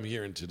March. What I'm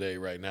hearing today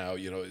right now,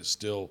 is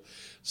still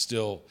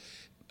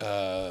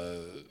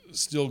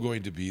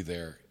going to be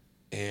there.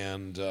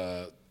 And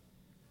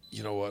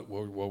what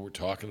we're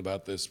talking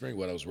about this spring,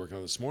 what I was working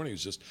on this morning,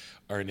 is just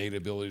our innate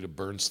ability to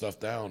burn stuff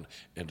down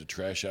and to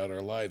trash out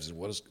our lives. And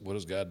what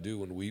does God do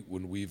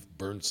when we've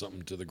burned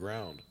something to the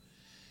ground?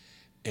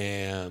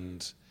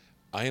 And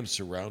I am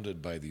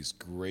surrounded by these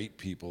great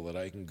people that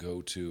I can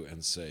go to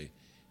and say,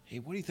 hey,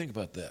 what do you think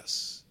about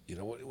this?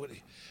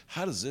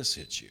 How does this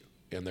hit you?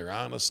 And they're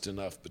honest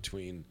enough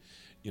between,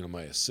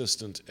 my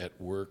assistant at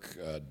work,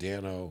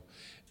 Dano,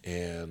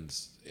 and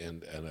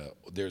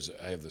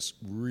I have this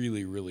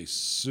really, really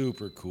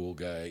super cool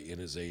guy in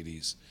his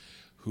 80s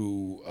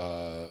who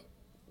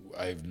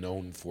I've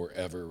known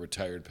forever,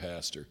 retired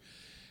pastor,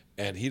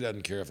 and he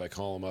doesn't care if I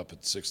call him up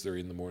at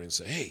 6:30 in the morning and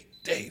say, hey,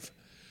 Dave,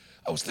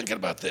 I was thinking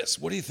about this.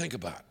 What do you think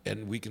about?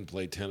 And we can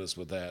play tennis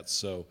with that.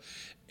 So,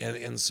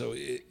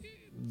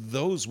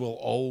 those will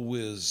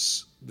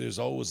always, there's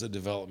always a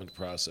development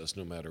process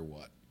no matter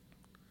what.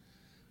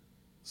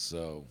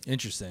 So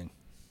interesting.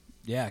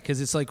 Yeah,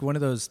 because it's like one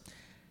of those.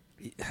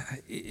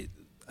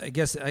 I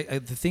guess the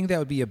thing that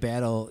would be a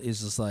battle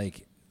is just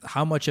like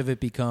how much of it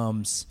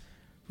becomes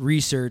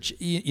research.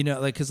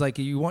 Because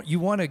you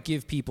want to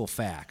give people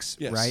facts,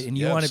 yes, right? And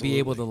you want to be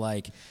able to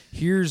like,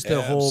 here's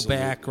the whole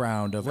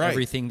background of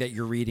everything that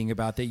you're reading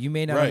about that you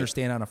may not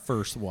understand on a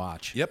first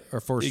watch,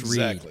 or first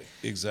read.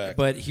 Exactly.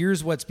 But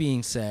here's what's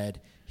being said.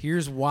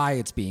 Here's why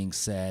it's being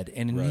said,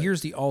 and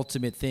here's the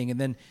ultimate thing. And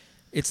then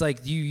it's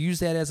like, do you use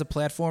that as a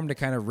platform to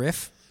kind of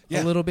riff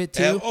a little bit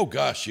too? Oh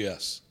gosh,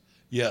 yes.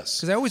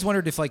 Because I always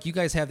wondered if like you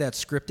guys have that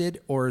scripted,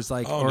 or is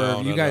like,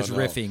 you guys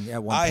riffing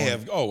at one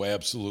point?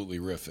 Absolutely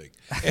riffing.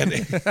 And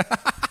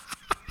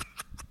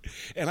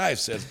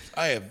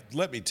and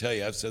let me tell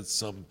you, I've said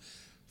some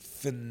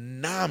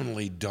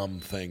phenomenally dumb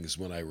things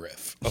when I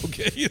riff.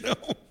 Okay,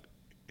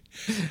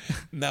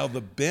 Now,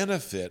 the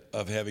benefit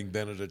of having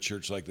been at a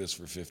church like this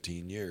for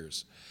 15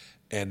 years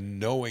and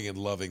knowing and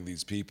loving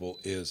these people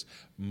is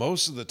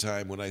most of the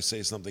time when I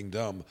say something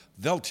dumb,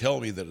 they'll tell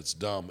me that it's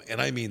dumb,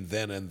 and I mean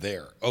then and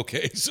there,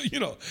 okay? So,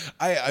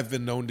 I've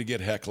been known to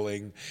get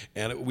heckling,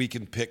 and we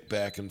can pick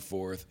back and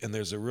forth, and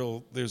there's a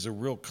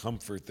real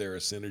comfort there, a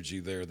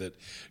synergy there that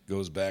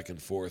goes back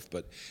and forth.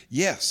 But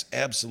yes,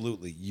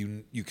 absolutely,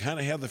 you kind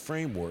of have the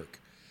framework,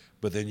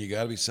 but then you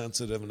got to be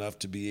sensitive enough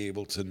to be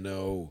able to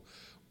know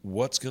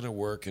what's going to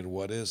work and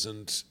what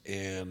isn't.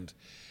 And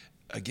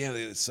again,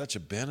 it's such a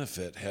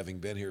benefit having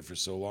been here for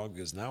so long,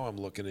 because now I'm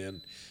looking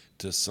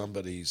into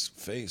somebody's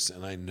face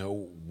and I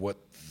know what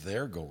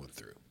they're going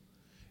through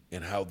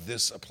and how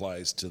this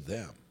applies to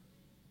them,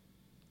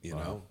 you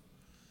know?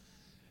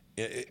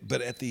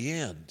 But at the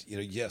end,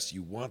 yes,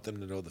 you want them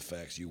to know the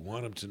facts. You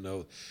want them to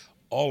know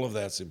all of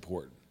that's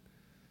important.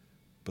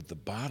 But the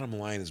bottom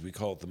line is, we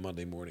call it the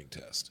Monday morning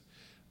test.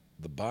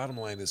 The bottom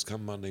line is,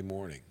 come Monday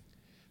morning,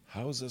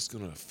 how is this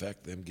going to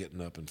affect them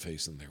getting up and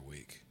facing their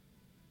week?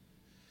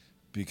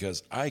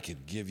 Because I can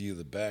give you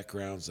the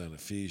backgrounds on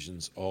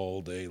Ephesians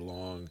all day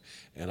long,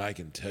 and I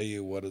can tell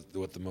you what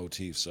the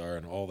motifs are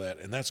and all that,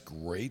 and that's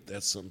great.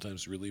 That's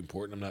sometimes really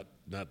important. I'm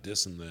not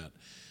dissing that,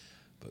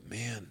 but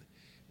man,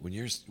 when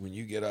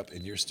you get up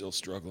and you're still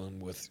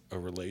struggling with a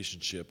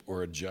relationship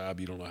or a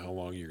job you don't know how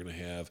long you're going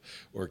to have,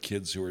 or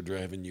kids who are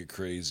driving you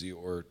crazy,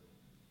 or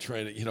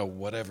trying to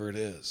whatever it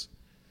is,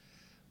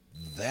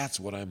 that's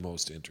what I'm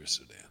most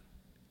interested in.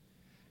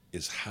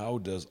 Is how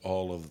does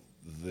all of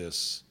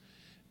this,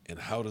 and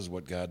how does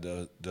what God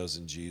does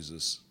in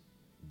Jesus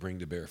bring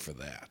to bear for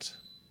that?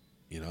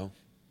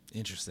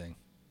 Interesting.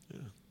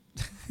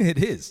 Yeah. It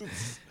is.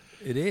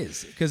 It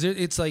is. Because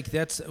it's like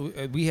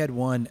we had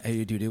one,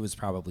 dude, it was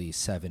probably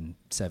 7,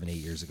 8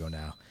 years ago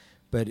now.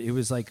 But it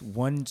was like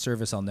one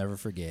service I'll never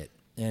forget.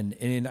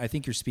 And I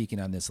think you're speaking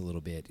on this a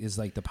little bit, is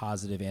like the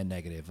positive and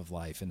negative of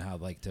life and how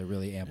like to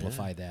really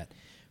amplify that.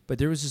 But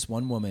there was this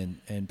one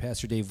woman, and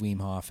Pastor Dave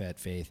Weemhoff at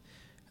Faith,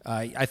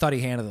 I thought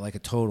he handled it like a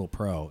total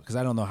pro, because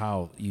I don't know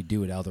how you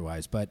do it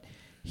otherwise. But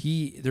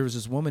there was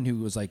this woman who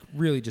was like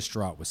really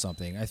distraught with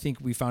something. I think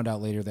we found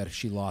out later that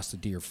she lost a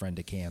dear friend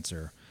to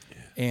cancer. Yeah.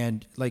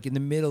 And like in the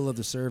middle of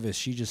the service,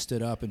 she just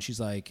stood up and she's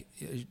like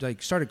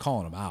started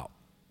calling him out.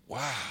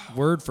 Wow.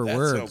 Word for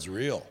word. That sounds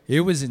real. It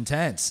was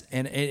intense.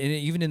 And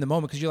even in the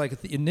moment, because you're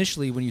like,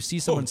 initially when you see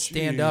someone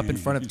stand up in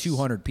front of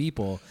 200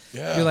 people,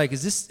 you're like,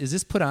 is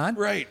this put on?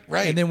 Right.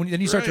 And then then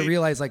you start to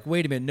realize, like,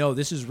 wait a minute, no,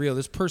 this is real.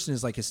 This person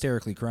is like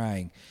hysterically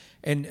crying.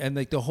 And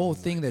like the whole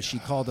thing that she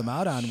called them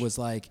out on was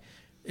like,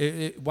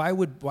 why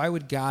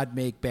would God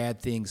make bad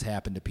things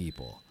happen to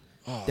people?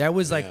 Oh, that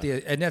was like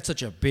and that's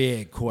such a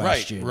big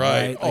question,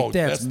 right? Like,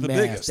 that's the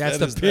biggest. That's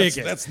the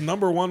biggest. That's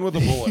number one with a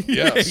bullet.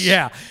 Yes.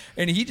 Yeah.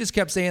 And he just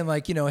kept saying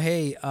like,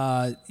 hey,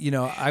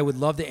 I would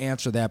love to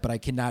answer that, but I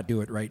cannot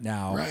do it right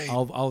now. Right.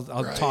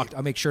 I'll talk.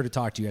 I'll make sure to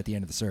talk to you at the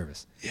end of the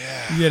service.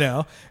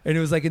 Yeah. And it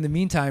was like in the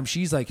meantime,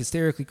 she's like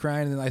hysterically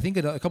crying, and I think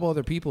a couple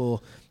other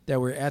people that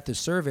were at the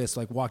service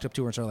like walked up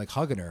to her and started like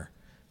hugging her,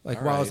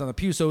 like while I was on the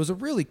pew. So it was a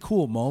really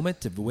cool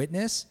moment to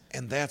witness.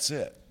 And that's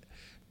it.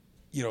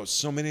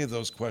 So many of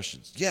those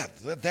questions. Yeah,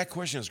 that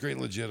question has great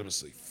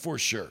legitimacy, for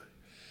sure.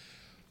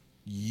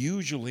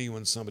 Usually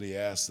when somebody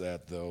asks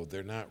that, though,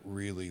 they're not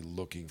really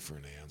looking for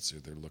an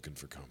answer. They're looking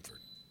for comfort.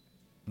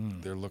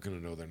 They're looking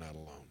to know they're not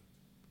alone.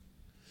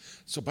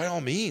 So by all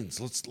means,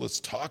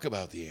 let's talk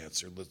about the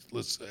answer.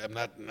 Let's. I'm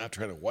not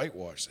trying to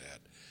whitewash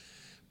that,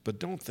 but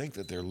don't think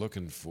that they're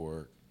looking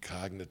for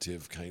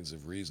cognitive kinds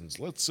of reasons.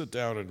 Let's sit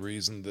down and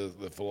reason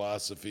the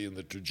philosophy and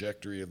the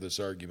trajectory of this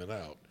argument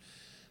out.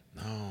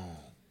 No.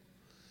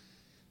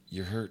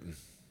 You're hurting.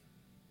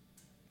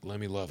 Let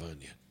me love on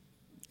you.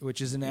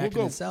 Which is an act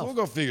in itself. We'll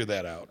go figure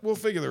that out. We'll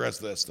figure the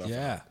rest of that stuff out.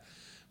 Yeah.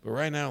 But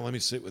right now, let me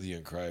sit with you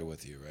and cry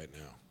with you right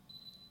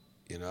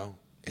now.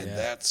 And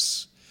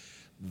that's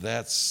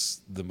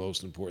the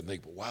most important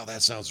thing. But wow,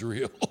 that sounds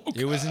real. Oh,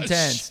 it was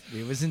intense.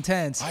 It was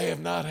intense. I have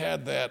not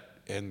had that.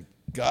 And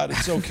God,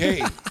 it's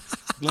okay.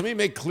 Let me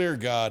make clear,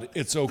 God,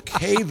 it's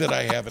okay that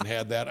I haven't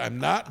had that. I'm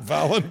not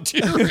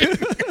volunteering.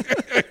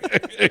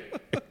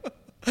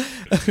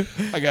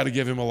 I got to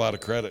give him a lot of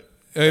credit.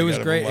 It was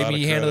great. I mean,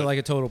 he handled it like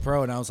a total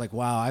pro, and I was like,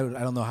 wow, I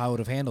don't know how I would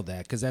have handled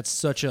that, because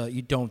that's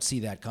you don't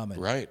see that coming.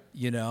 Right.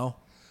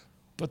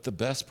 But the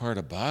best part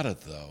about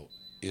it, though,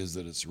 is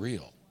that it's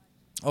real.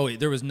 Oh,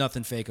 there was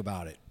nothing fake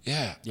about it.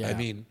 Yeah. I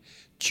mean,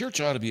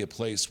 church ought to be a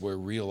place where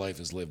real life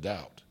is lived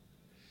out.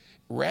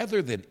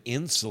 Rather than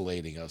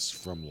insulating us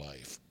from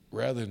life,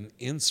 rather than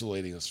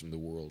insulating us from the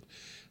world,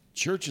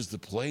 church is the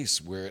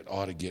place where it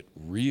ought to get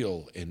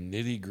real and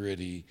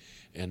nitty-gritty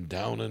and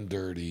down and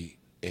dirty,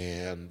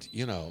 and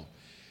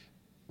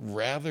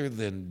rather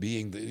than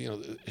being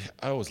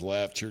I always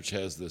laugh. Church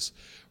has this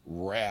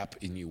rap,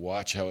 and you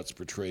watch how it's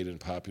portrayed in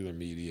popular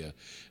media,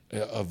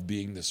 of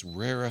being this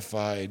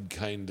rarefied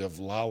kind of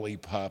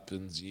lollipop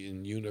and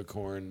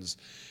unicorns.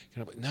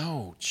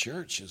 No,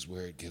 church is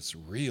where it gets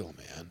real,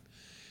 man,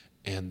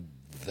 and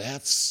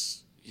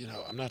that's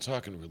I'm not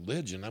talking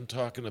religion. I'm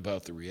talking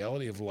about the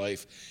reality of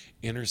life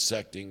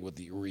intersecting with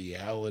the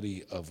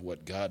reality of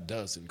what God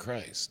does in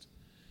Christ.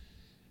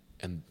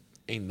 And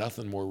ain't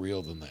nothing more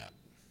real than that.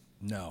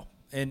 No.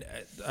 And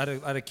out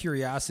of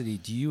curiosity,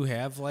 do you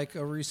have like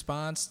a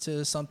response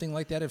to something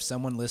like that? If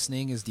someone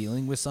listening is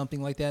dealing with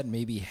something like that,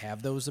 maybe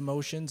have those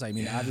emotions. I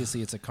mean,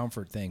 obviously it's a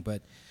comfort thing,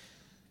 but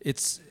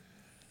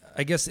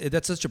I guess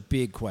that's such a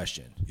big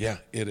question. Yeah,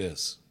 it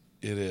is.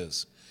 It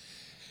is.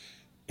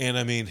 And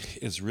I mean,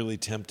 it's really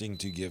tempting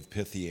to give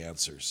pithy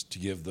answers, to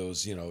give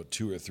those,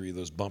 2 or 3 of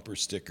those bumper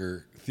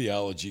sticker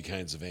theology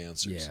kinds of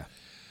answers.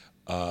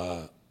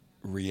 Yeah.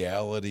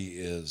 Reality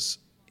is,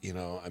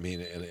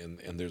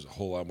 and there's a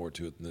whole lot more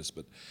to it than this,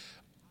 but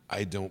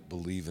I don't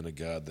believe in a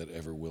God that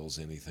ever wills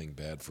anything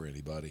bad for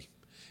anybody.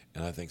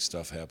 And I think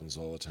stuff happens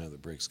all the time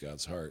that breaks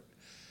God's heart.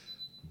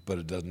 But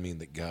it doesn't mean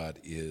that God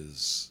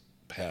is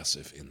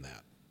passive in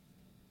that.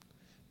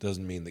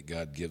 Doesn't mean that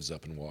God gives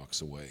up and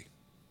walks away.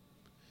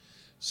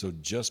 So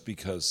just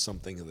because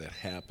something that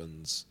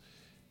happens,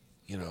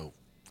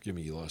 forgive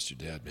me, you lost your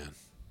dad, man.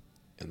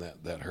 And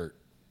that hurt.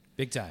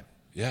 Big time.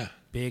 Yeah.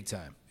 Big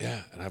time.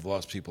 Yeah, and I've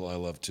lost people I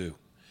love too.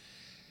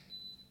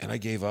 And I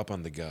gave up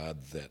on the God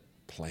that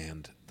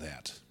planned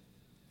that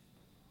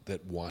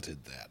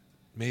wanted that.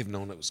 May have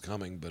known it was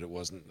coming, but it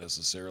wasn't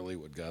necessarily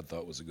what God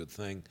thought was a good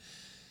thing.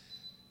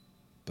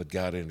 But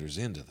God enters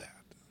into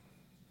that.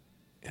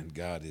 And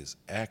God is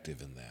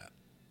active in that.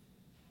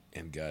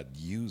 And God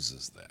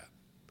uses that.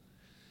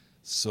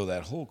 So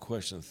that whole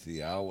question of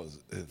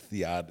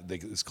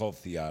it's called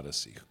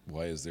theodicy.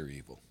 Why is there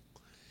evil?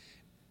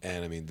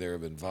 And I mean, there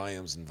have been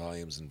volumes and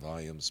volumes and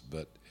volumes,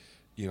 but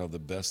the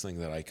best thing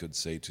that I could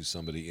say to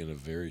somebody in a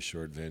very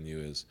short venue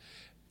is,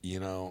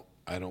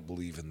 I don't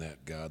believe in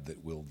that God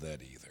that willed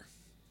that either.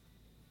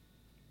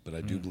 But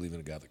I do believe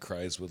in a God that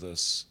cries with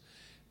us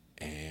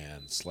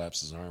and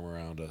slaps his arm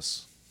around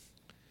us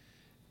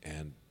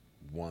and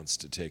wants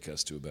to take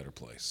us to a better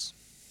place.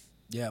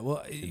 Yeah, well,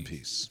 in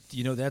peace.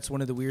 That's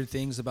one of the weird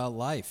things about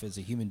life as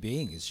a human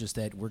being. It's just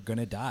that we're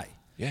gonna die.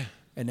 Yeah.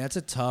 And that's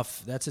a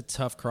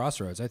tough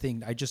crossroads. I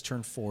think I just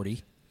turned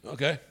 40.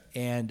 Okay.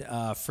 And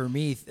for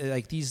me,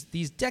 like these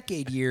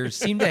decade years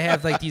seem to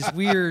have like these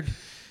weird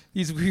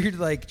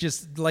like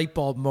just light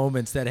bulb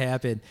moments that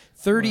happen.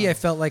 30, I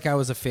felt like I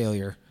was a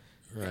failure.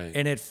 Right.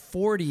 And at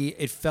 40,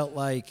 it felt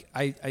like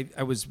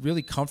I was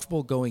really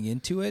comfortable going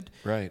into it.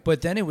 Right.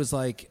 But then it was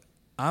like,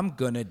 I'm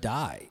gonna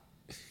die.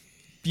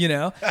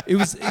 It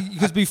was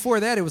because before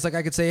that it was like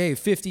I could say, hey,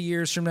 50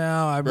 years from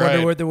now, I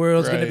wonder what the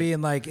world's going to be,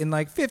 and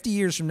in 50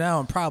 years from now,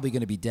 I'm probably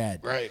going to be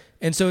dead. Right.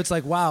 And so it's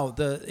like, wow,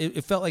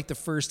 it felt like the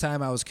first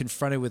time I was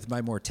confronted with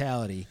my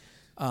mortality,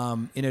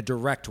 in a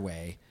direct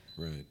way.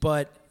 Right.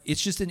 But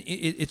it's just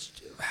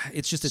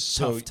it's just a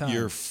tough time.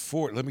 You're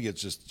 40. Let me get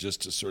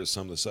just to sort of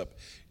sum this up.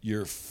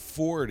 You're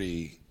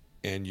 40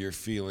 and you're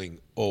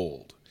feeling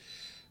old.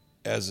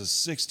 As a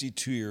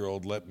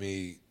 62-year-old, let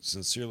me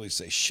sincerely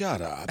say,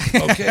 shut up,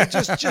 okay?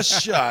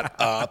 just shut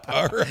up,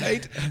 all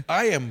right?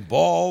 I am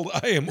bald.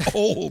 I am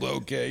old,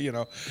 okay?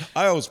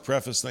 I always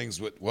preface things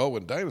with, well,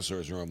 when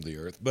dinosaurs roamed the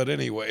earth. But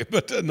anyway,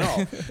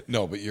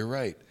 no, but you're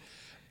right.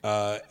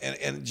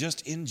 And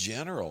just in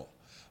general,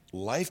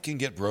 life can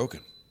get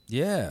broken.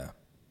 Yeah.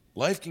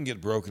 Life can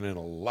get broken in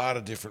a lot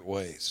of different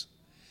ways.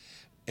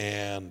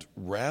 And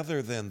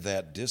rather than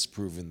that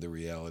disproving the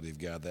reality of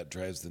God, that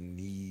drives the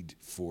need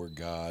for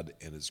God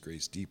and his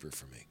grace deeper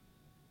for me.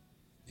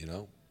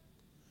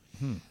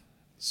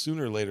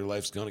 Sooner or later,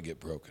 life's going to get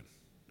broken.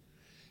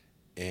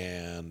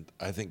 And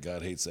I think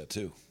God hates that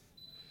too.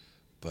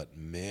 But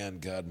man,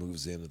 God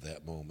moves in at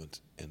that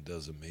moment and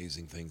does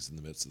amazing things in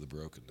the midst of the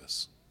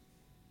brokenness.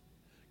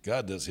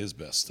 God does his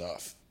best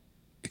stuff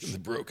in the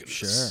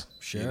brokenness.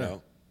 Sure.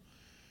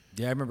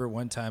 Yeah, I remember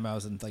one time I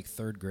was in like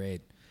 3rd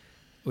grade,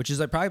 which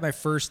is like probably my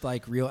first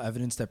like real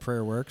evidence that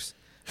prayer works.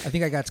 I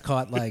think I got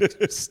caught like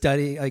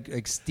studying,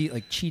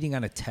 like cheating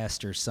on a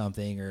test or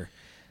something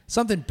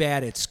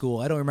bad at school.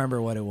 I don't remember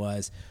what it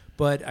was,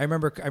 but I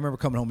remember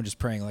coming home and just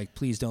praying like,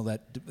 please don't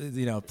let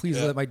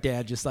let my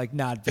dad just like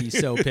not be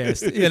so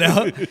pissed,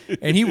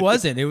 And he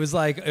wasn't. It was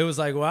like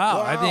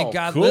wow, I think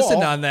God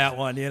listened on that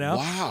one,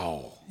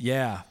 Wow.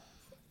 Yeah.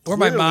 Or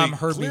my mom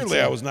heard me.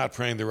 Clearly, I was not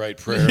praying the right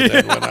prayer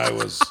then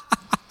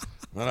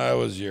when I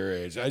was your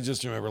age. I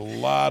just remember a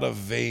lot of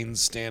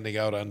veins standing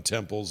out on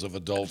temples of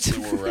adults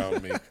who were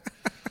around me.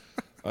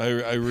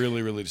 I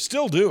really, really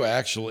still do,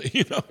 actually.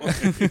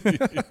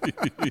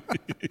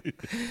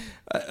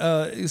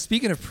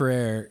 Speaking of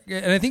prayer,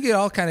 and I think it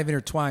all kind of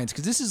intertwines,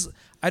 because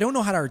I don't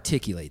know how to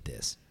articulate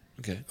this.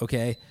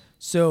 Okay.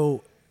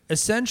 So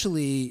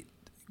essentially,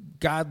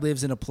 God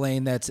lives in a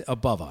plane that's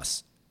above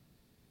us.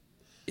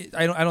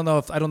 I don't know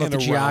if the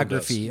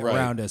geography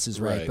around us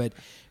is right, but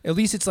at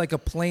least it's like a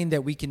plane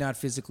that we cannot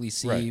physically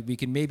see. Right. We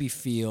can maybe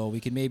feel. We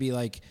can maybe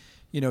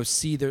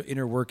see the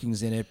inner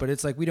workings in it, but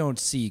it's like we don't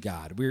see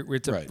God.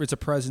 It's a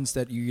presence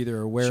that you're either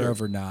aware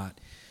of or not.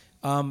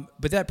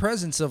 But that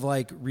presence of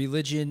like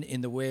religion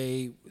in the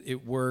way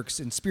it works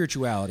and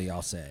spirituality,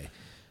 I'll say,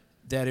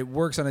 that it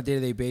works on a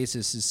day-to-day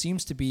basis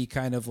seems to be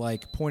kind of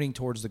like pointing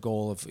towards the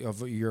goal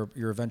of your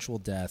eventual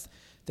death,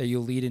 that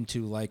you'll lead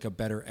into like a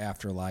better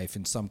afterlife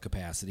in some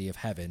capacity of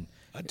heaven.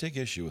 I'd take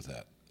issue with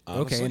that.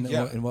 Okay, Honestly,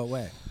 in what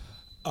way?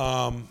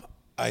 I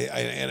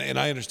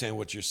understand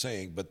what you're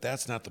saying, but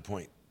that's not the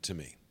point to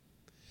me.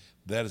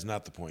 That is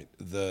not the point.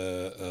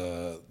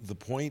 The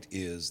point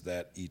is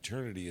that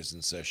eternity is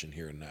in session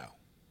here and now.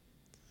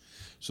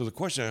 So the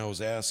question I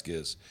always ask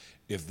is,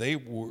 if they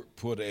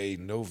put a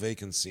no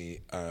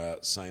vacancy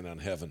sign on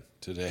heaven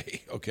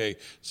today, okay,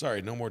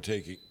 sorry, no more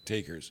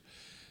takers,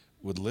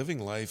 would living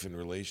life in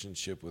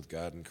relationship with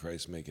God and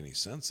Christ make any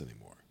sense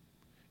anymore?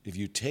 If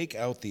you take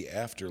out the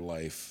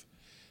afterlife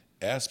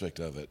aspect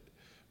of it,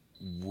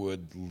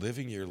 would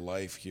living your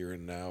life here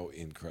and now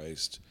in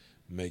Christ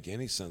make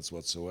any sense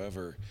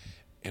whatsoever?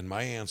 And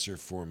my answer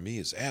for me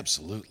is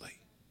absolutely.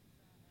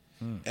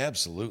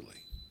 Absolutely.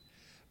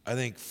 I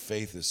think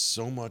faith is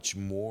so much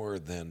more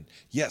than,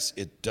 yes,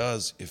 it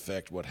does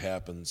affect what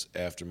happens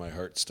after my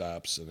heart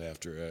stops and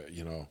after,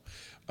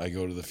 I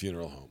go to the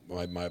funeral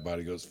home. My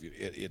body goes,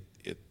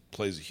 it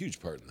plays a huge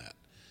part in that.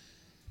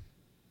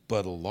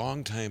 But a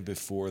long time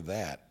before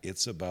that,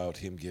 it's about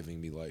him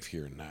giving me life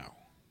here and now.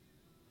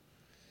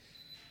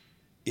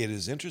 It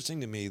is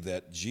interesting to me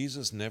that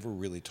Jesus never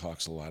really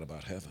talks a lot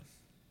about heaven.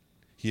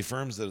 He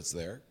affirms that it's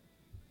there,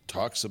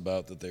 talks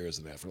about that there is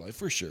an afterlife,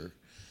 for sure.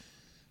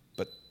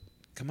 But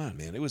come on,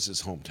 man, it was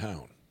his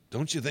hometown.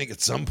 Don't you think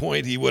at some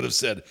point he would have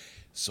said,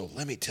 so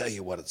let me tell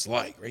you what it's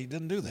like, right? He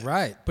didn't do that.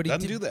 Right. But he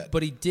doesn't do that.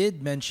 But he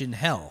did mention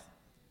hell.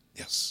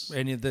 Yes.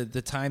 And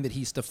the time that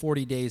the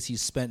 40 days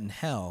he's spent in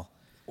hell.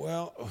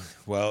 Well,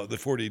 the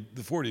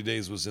 40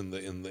 days was in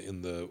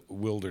the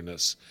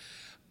wilderness.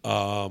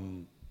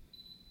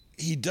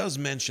 He does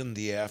mention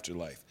the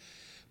afterlife.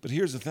 But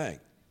here's the thing.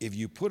 If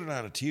you put it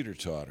on a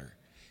teeter-totter,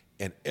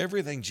 and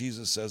everything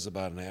Jesus says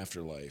about an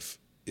afterlife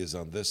is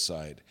on this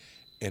side,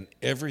 and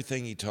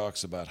everything he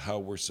talks about how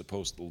we're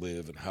supposed to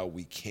live and how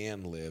we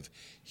can live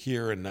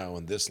here and now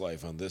in this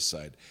life on this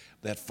side,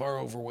 that far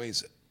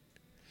overweighs it.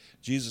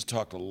 Jesus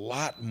talked a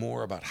lot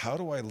more about how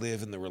do I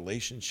live in the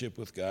relationship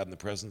with God and the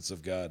presence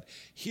of God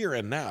here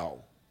and now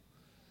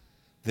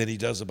than he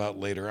does about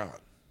later on.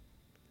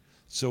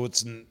 So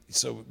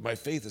my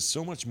faith is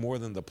so much more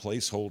than the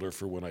placeholder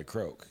for when I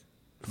croak.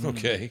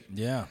 Okay?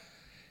 Yeah.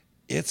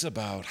 It's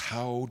about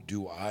how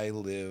do I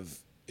live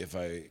if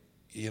I,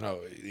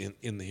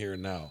 in the here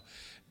and now.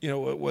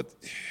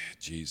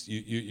 Geez,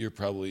 you're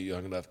probably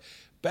young enough.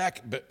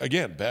 Back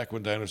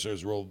when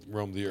dinosaurs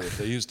roamed the earth,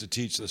 they used to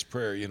teach this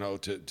prayer,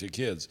 to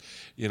kids.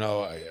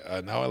 Now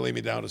I lay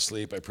me down to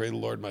sleep. I pray the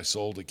Lord my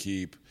soul to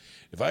keep.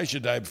 If I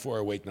should die before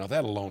I wake, now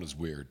that alone is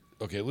weird.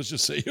 Okay, let's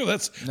just say,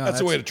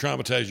 that's a way to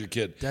traumatize your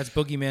kid. That's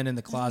boogeyman in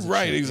the closet.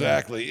 Right, shit.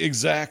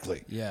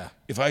 exactly. Yeah.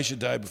 If I should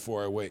die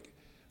before I wake.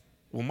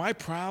 Well, my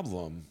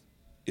problem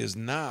is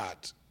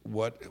not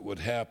what would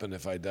happen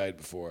if I died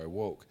before I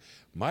woke.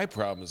 My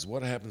problem is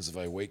what happens if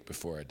I wake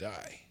before I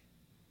die.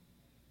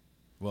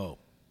 Whoa.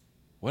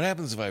 What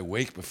happens if I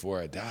wake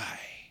before I die?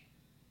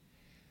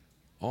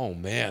 Oh,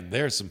 man,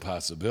 there's some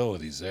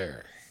possibilities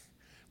there.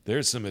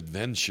 There's some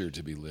adventure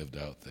to be lived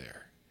out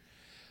there.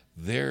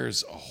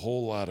 There's a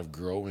whole lot of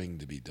growing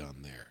to be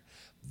done there.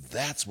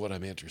 That's what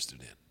I'm interested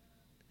in.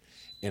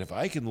 And if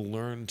I can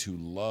learn to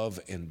love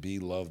and be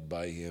loved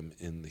by him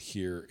in the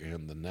here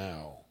and the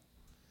now,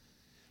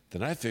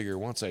 then I figure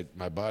once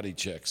my body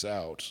checks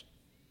out,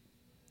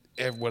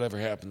 whatever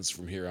happens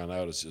from here on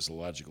out is just a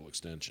logical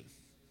extension.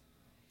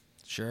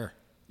 Sure.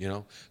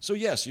 So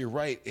yes, you're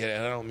right,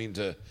 and I don't mean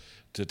to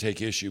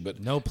take issue, but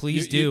no,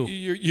 please do.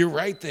 You're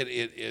right that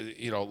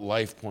it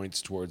life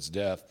points towards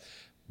death,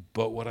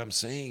 but what I'm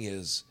saying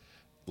is,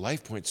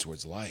 life points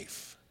towards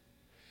life,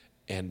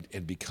 and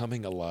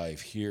becoming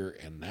alive here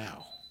and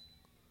now.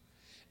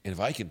 And if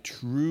I can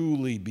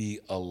truly be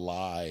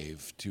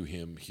alive to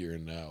him here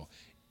and now,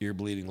 ear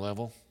bleeding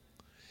level,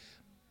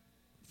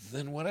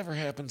 then whatever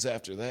happens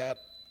after that,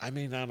 I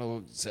may not know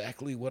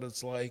exactly what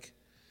it's like.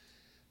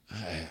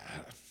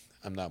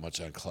 I'm not much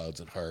on clouds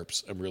and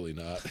harps. I'm really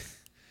not.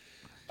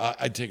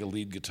 I'd take a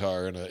lead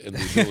guitar and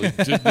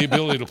the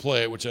ability to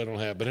play it, which I don't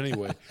have. But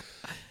anyway,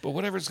 but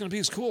whatever it's going to be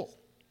is cool.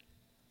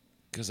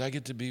 Because I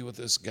get to be with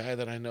this guy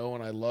that I know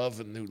and I love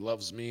and who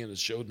loves me and has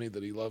showed me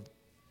that he loved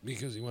me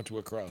because he went to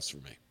a cross for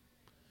me.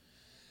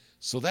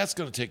 So that's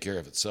going to take care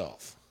of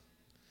itself.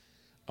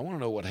 I want to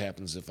know what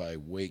happens if I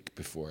wake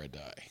before I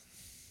die.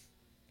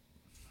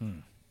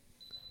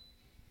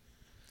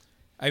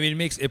 I mean,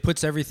 it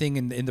puts everything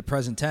in the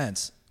present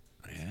tense.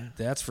 Yeah.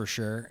 That's for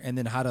sure. And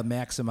then how to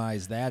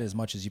maximize that as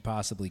much as you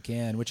possibly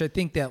can, which I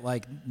think that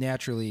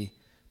naturally,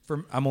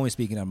 I'm only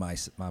speaking on my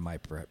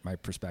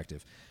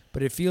perspective,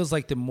 but it feels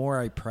like the more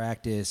I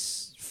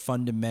practice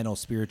fundamental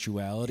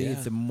spirituality,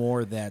 the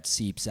more that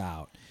seeps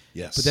out.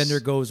 Yes. But then there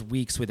goes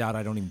weeks without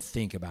I don't even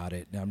think about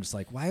it, and I'm just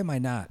like, why am I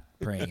not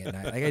praying at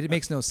night? It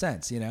makes no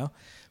sense,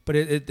 But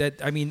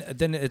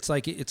then it's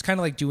like it's kind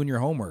of like doing your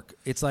homework.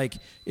 It's like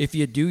if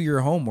you do your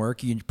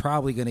homework, you're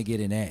probably going to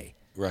get an A.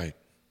 Right.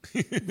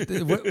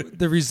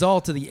 The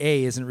result of the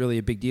A isn't really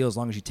a big deal as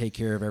long as you take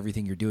care of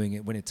everything you're doing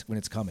when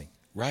it's coming.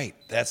 Right.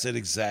 That's it.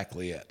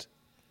 Exactly it.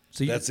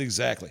 So That's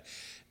exactly.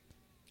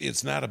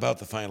 It's not about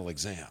the final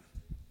exam.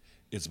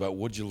 It's about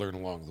what you learn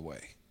along the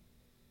way.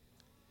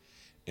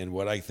 And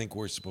what I think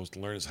we're supposed to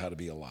learn is how to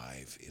be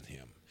alive in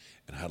him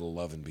and how to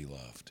love and be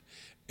loved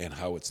and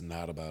how it's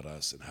not about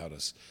us and how to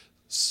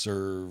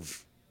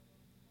serve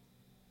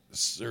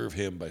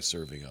him by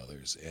serving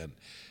others and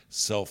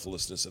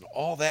selflessness and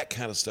all that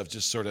kind of stuff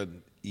just sort of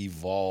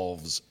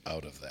evolves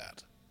out of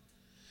that.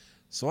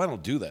 So I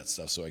don't do that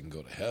stuff so I can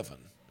go to heaven.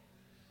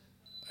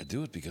 I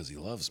do it because he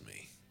loves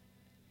me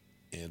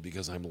and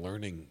because I'm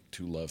learning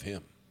to love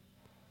him.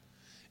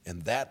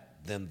 And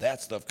then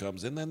that stuff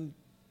comes, and then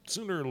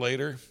sooner or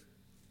later,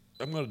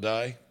 I'm going to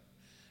die,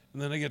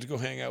 and then I get to go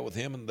hang out with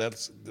him, and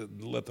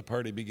let the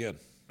party begin.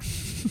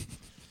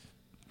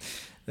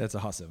 That's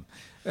awesome.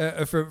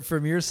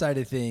 From your side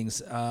of things,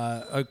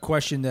 a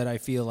question that I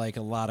feel like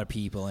a lot of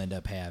people end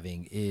up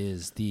having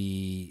is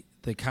the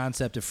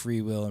concept of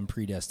free will and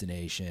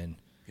predestination.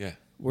 Yeah.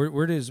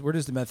 Where does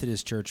the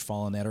Methodist Church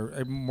fall in that,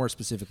 or more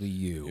specifically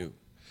you?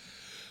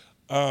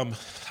 I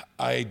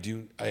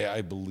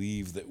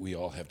believe that we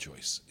all have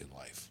choice in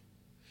life.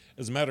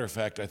 As a matter of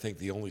fact, I think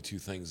the only two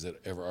things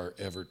that are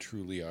ever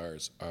truly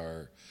ours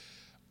are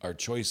our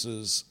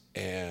choices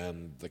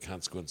and the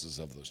consequences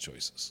of those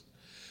choices.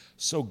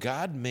 So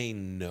God may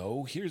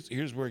know,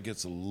 here's where it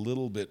gets a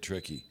little bit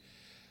tricky.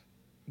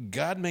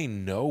 God may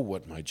know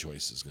what my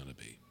choice is going to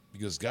be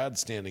because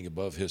God's standing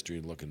above history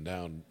and looking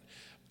down.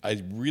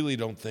 I really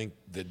don't think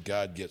that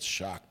God gets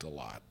shocked a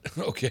lot,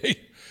 okay?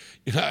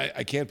 You know,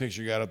 I can't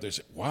picture God up there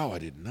saying, wow, I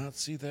did not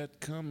see that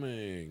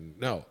coming.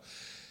 No,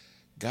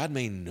 God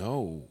may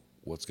know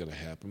what's going to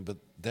happen, but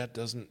that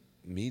doesn't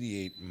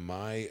mediate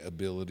my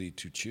ability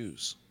to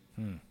choose.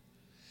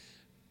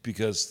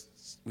 Because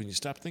when you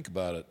stop to think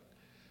about it,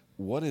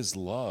 what is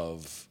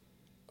love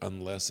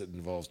unless it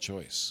involves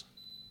choice?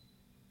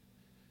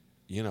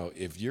 You know,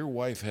 if your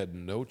wife had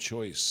no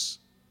choice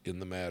in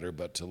the matter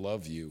but to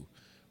love you,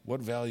 what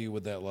value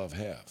would that love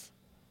have?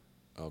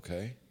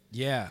 Okay?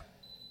 Yeah.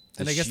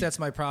 And I guess that's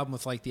my problem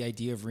with like the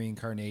idea of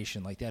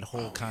reincarnation, like that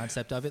whole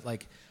concept of it.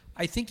 Like,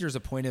 I think there's a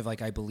point of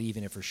like, I believe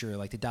in it for sure.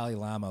 Like the Dalai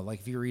Lama, like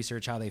if you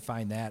research how they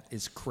find that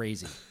is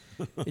crazy.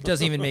 It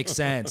doesn't even make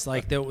sense.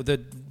 Like the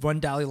one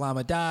Dalai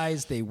Lama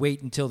dies, they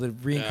wait until the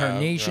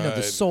reincarnation of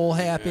the soul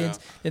happens,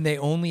 and they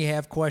only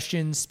have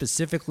questions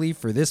specifically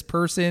for this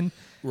person.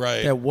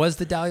 Right. That was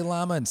the Dalai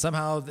Lama, and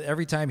somehow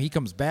every time he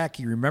comes back,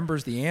 he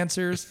remembers the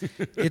answers.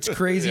 It's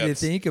crazy to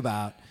think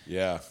about.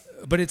 Yeah.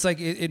 But it's like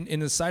in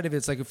the side of it,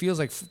 it's like it feels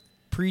like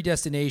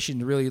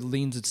predestination really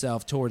leans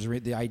itself towards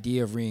the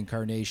idea of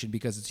reincarnation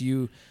because it's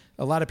you.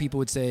 A lot of people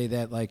would say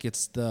that like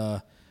it's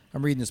the.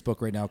 I'm reading this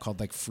book right now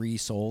called like Free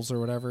Souls or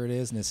whatever it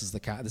is, and this is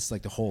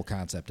like the whole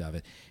concept of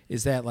it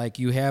is that like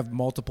you have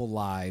multiple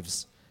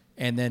lives,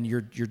 and then your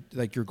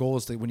goal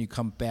is that when you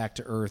come back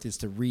to Earth is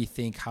to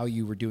rethink how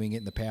you were doing it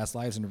in the past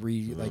lives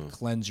and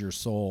cleanse your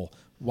soul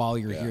while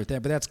you're here.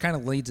 But that's kind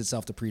of leads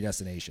itself to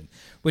predestination,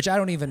 which I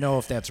don't even know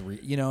if that's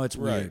it's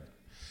weird.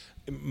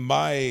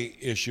 My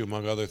issue,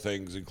 among other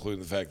things,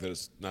 including the fact that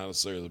it's not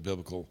necessarily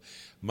biblical,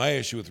 my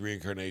issue with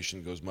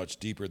reincarnation goes much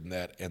deeper than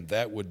that, and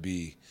that would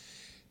be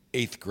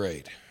 8th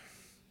grade.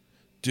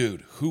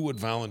 Dude, who would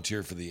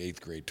volunteer for the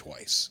 8th grade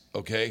twice?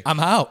 Okay?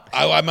 I'm out.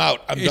 I'm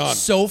out. I'm done. It's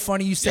so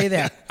funny you say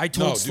that. I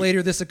told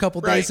Slater this a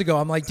couple days ago.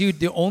 I'm like, dude,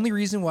 the only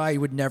reason why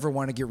you would never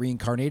want to get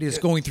reincarnated is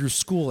going through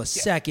school a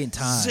second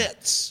time.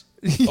 Zits.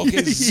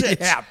 Okay, zits.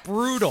 Yeah,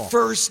 brutal.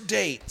 First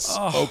dates.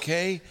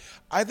 Okay?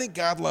 I think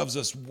God loves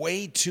us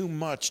way too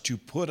much to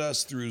put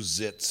us through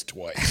zits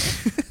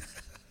twice.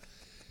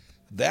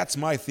 That's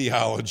my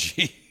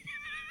theology.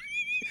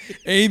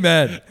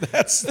 Amen.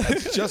 That's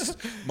just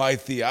my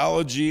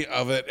theology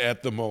of it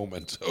at the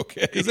moment,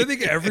 okay? Because I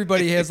think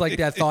everybody has like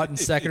that thought in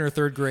 2nd or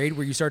 3rd grade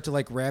where you start to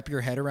like wrap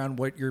your head around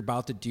what you're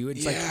about to do.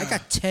 It's like, I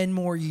got 10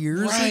 more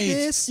years of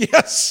this.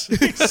 Yes,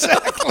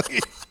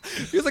 exactly.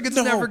 Feels like it's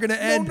never going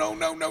to end. No.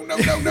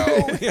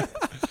 Yeah.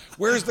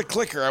 Where's the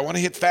clicker? I want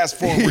to hit fast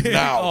forward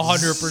now.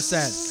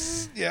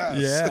 100%. Yes.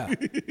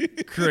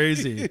 Yeah.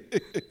 Crazy.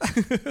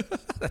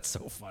 That's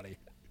so funny.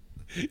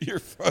 You're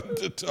fun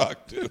to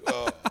talk to.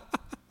 Oh.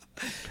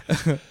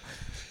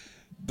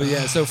 But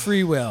yeah, so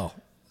free will.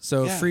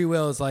 So free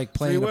will is like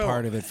playing a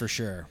part of it for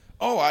sure.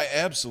 Oh,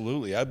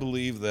 I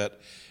believe that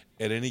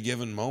at any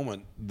given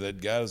moment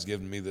that God has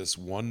given me this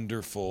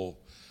wonderful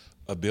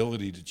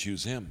ability to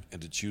choose him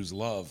and to choose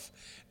love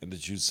and to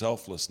choose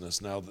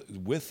selflessness. Now,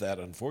 with that,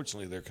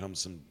 unfortunately, there comes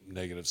some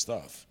negative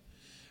stuff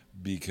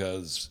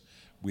because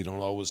we don't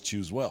always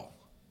choose well.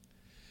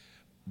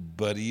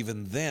 But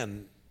even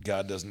then,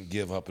 God doesn't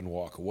give up and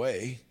walk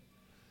away.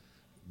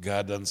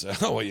 God doesn't say,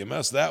 oh, well, you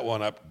messed that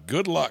one up.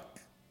 Good luck.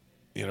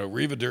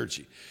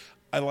 Arrivederci.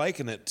 I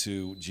liken it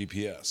to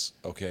GPS,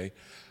 okay?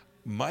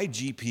 My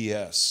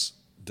GPS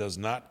does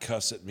not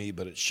cuss at me,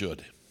 but it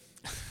should.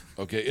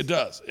 Okay, it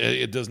does.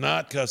 It does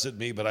not cuss at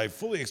me, but I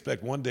fully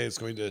expect one day it's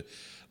going to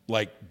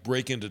like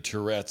break into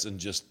Tourette's and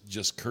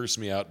just curse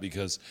me out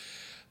because,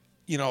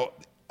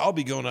 I'll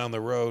be going down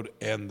the road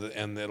and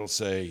it'll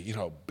say,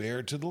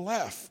 bear to the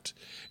left.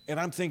 And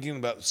I'm thinking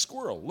about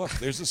squirrel. Look,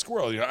 there's a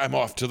squirrel. I'm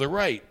off to the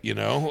right,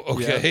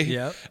 okay?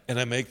 Yep. And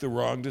I make the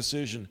wrong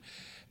decision.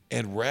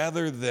 And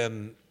rather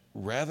than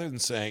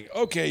saying,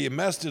 okay, you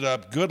messed it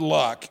up, good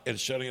luck, and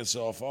shutting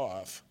itself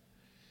off,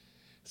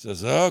 it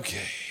says,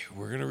 okay,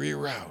 we're going to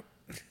reroute.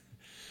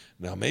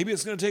 Now, maybe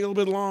it's going to take a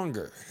little bit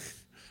longer.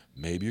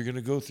 Maybe you're going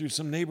to go through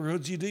some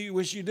neighborhoods you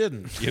wish you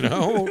didn't,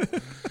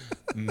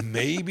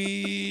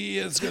 Maybe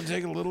it's going to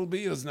take a little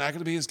bit. It's not going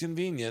to be as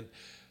convenient.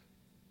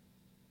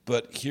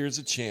 But here's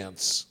a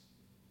chance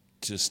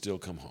to still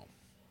come home,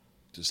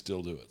 to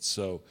still do it.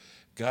 So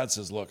God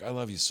says, look, I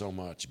love you so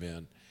much,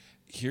 man.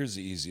 Here's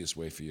the easiest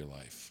way for your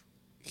life.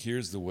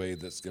 Here's the way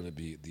that's going to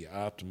be the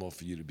optimal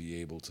for you to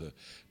be able to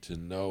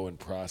know and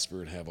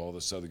prosper and have all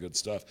this other good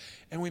stuff.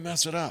 And we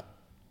mess it up,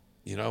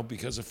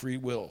 because of free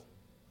will.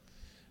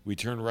 We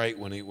turn right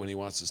when he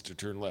wants us to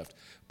turn left.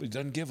 But he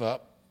doesn't give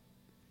up.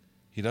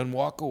 He doesn't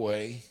walk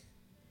away.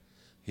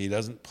 He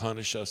doesn't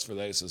punish us for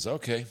that. He says,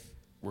 okay,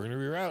 we're going to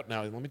reroute.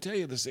 Now, let me tell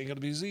you, this ain't going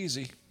to be as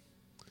easy.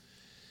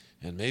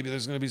 And maybe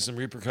there's going to be some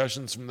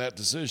repercussions from that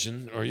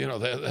decision. Or,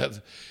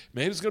 that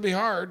maybe it's going to be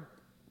hard,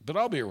 but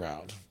I'll be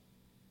around.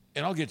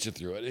 And I'll get you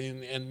through it.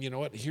 And you know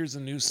what? Here's a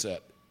new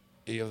set.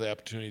 You have the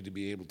opportunity to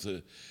be able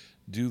to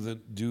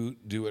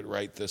do it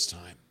right this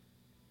time.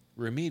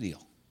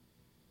 Remedial.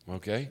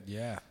 Okay?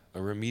 Yeah.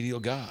 A remedial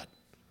God.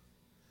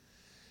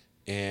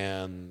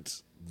 And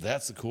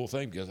that's the cool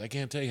thing, because I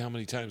can't tell you how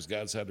many times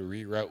God's had to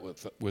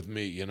reroute with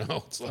me,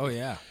 It's like, oh,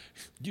 yeah.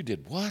 You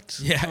did what?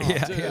 Yeah,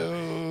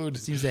 dude. It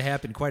seems to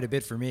happen quite a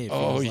bit for me.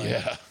 Oh,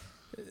 yeah.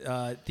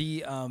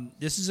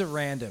 This is a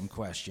random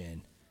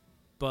question,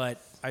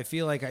 but I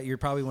feel like you're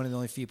probably one of the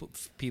only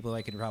people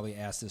I can probably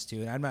ask this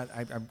to,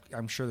 and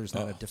I'm sure there's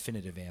not a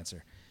definitive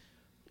answer.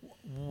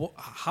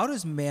 How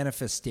does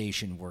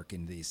manifestation work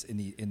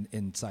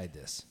inside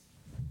this?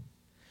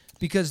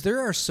 Because there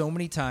are so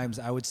many times,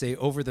 I would say,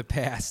 over the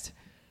past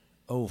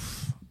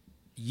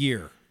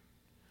year,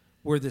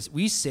 where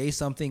we say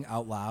something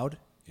out loud,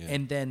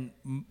 and then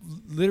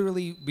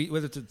literally,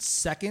 whether it's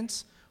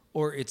seconds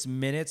or it's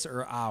minutes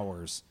or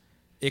hours,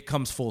 it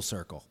comes full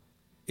circle.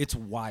 It's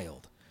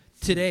wild.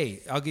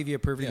 Today, I'll give you a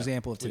perfect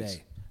example of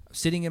today. Please.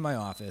 Sitting in my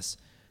office,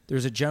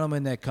 there's a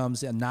gentleman that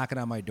comes in knocking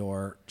on my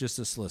door, just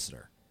a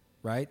solicitor,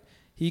 right?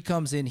 He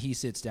comes in, he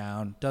sits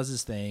down, does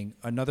his thing.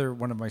 Another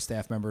one of my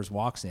staff members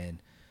walks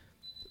in,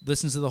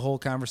 listens to the whole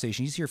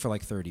conversation. He's here for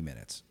like 30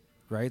 minutes,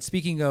 right?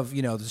 Speaking of,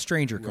 the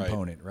stranger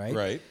component, right?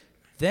 Right.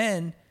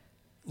 Then,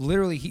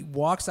 literally, he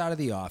walks out of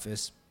the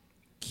office.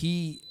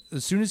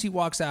 As soon as he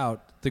walks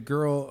out, the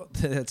girl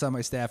that's on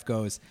my staff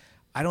goes,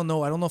 I don't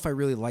know if I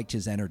really liked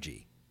his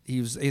energy.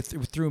 It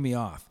threw me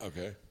off.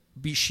 Okay.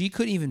 She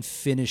couldn't even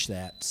finish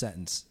that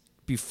sentence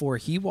before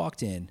he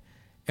walked in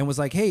and was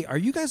like, hey, are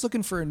you guys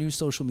looking for a new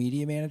social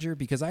media manager?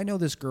 Because I know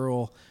this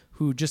girl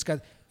who just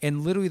got...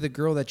 And literally the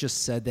girl that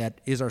just said that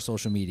is our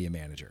social media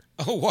manager.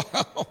 Oh,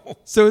 wow.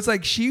 So it's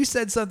like she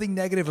said something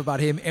negative about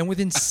him, and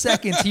within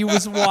seconds he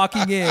was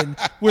walking in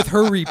with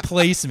her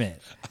replacement.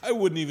 I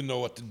wouldn't even know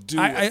what to do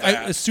with that.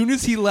 As soon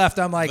as he left,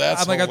 I'm like,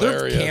 That's are there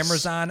hilarious.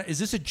 cameers on? Is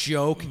this a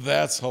joke?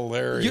 That's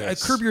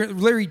hilarious.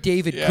 Larry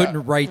David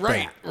couldn't write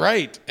that.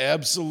 Right,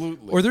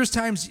 absolutely. Or there's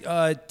times,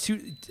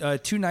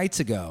 two nights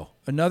ago,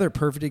 another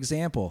perfect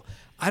example.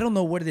 I don't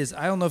know what it is.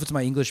 I don't know if it's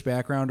my English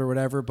background or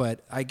whatever,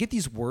 but I get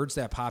these words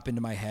that pop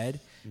into my head,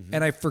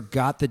 and I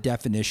forgot the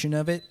definition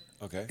of it.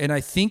 Okay. And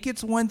I think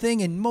it's one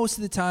thing, and most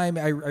of the time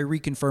I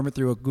reconfirm it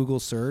through a Google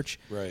search.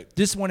 Right.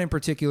 This one in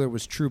particular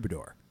was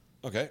troubadour.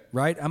 Okay.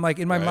 Right? I'm like,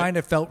 in my mind,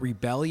 I felt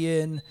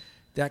rebellion,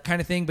 that kind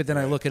of thing, but then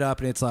I look it up,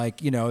 and it's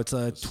like, it's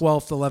a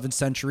 12th, 11th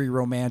century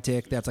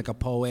romantic that's like a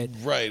poet.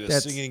 Right, a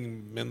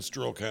singing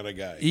minstrel kind of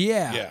guy.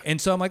 Yeah. And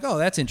so I'm like, oh,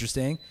 that's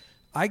interesting.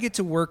 I get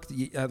to work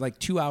like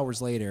 2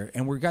 hours later,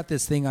 and we got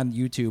this thing on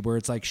YouTube where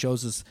it's like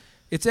shows us.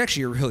 It's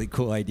actually a really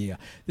cool idea.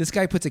 This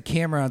guy puts a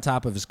camera on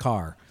top of his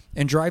car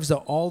and drives to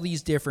all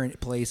these different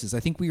places. I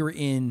think we were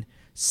in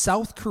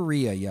South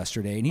Korea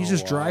yesterday, and he's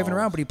just driving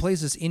around, but he plays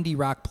this indie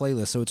rock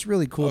playlist, so it's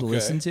really cool to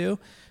listen to.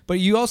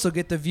 But you also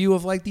get the view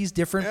of like these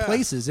different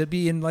places. It'd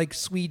be in like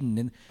Sweden,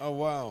 and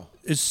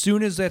as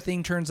soon as that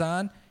thing turns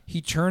on,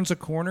 he turns a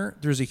corner.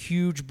 There's a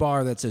huge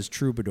bar that says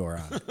Troubadour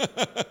on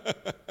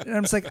it. And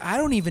I'm just like, I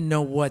don't even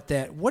know what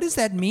does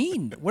that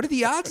mean? What are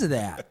the odds of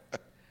that?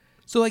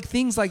 So like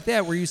things like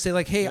that where you say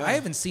like, hey, I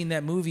haven't seen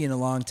that movie in a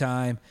long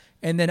time.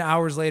 And then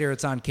hours later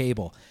it's on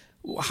cable.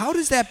 How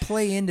does that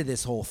play into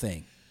this whole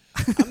thing?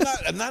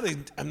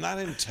 I'm not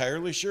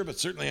entirely sure, but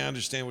certainly I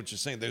understand what you're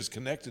saying. There's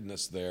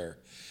connectedness there.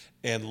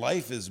 And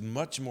life is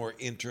much more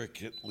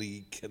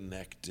intricately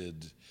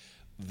connected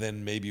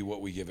than maybe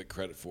what we give it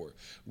credit for.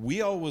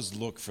 We always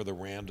look for the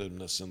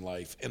randomness in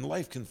life, and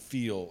life can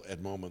feel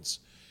at moments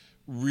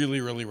really,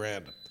 really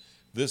random.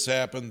 This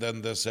happened,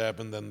 then this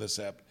happened, then this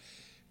happened.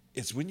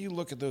 It's when you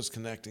look at those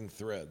connecting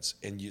threads,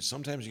 and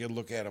sometimes you got to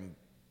look at them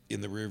in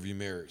the rearview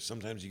mirror.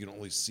 Sometimes you can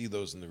only see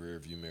those in the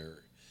rearview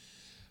mirror.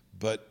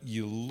 but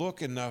you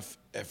look enough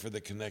for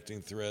the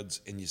connecting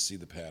threads and you see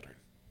the pattern,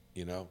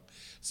 you know?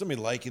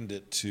 Somebody likened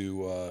it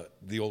to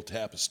the old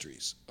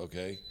tapestries,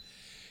 okay?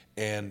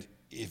 And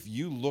if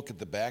you look at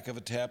the back of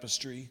a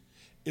tapestry,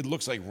 it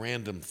looks like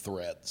random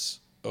threads,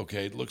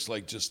 okay? It looks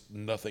like just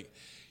nothing.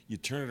 You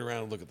turn it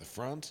around and look at the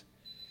front,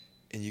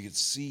 and you can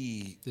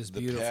see This the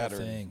beautiful pattern.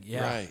 thing.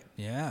 Yeah. Right.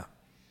 Yeah.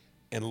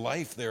 In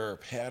life, there are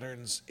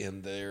patterns,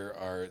 and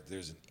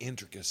there's an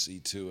intricacy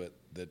to it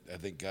that I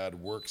think God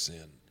works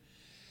in.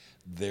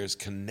 There's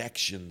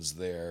connections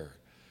there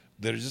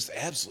that are just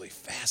absolutely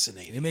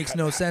fascinating. It makes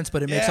no sense,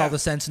 but it makes all the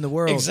sense in the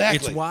world.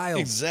 Exactly. It's wild.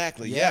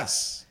 Exactly. Yeah.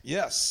 Yes.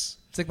 Yes.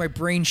 It's like my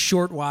brain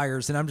short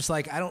wires, and I'm just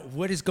like, I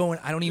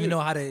don't even know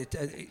how to.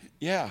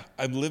 Yeah.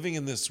 I'm living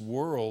in this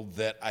world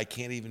that I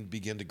can't even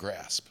begin to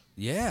grasp.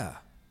 Yeah.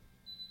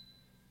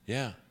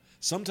 Yeah.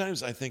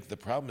 Sometimes I think the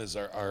problem is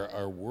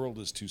our world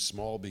is too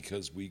small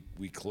because we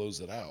close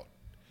it out.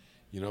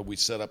 You know, we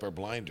set up our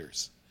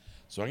blinders.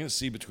 So I'm going to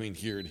see between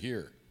here and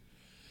here.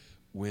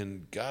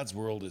 When God's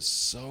world is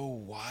so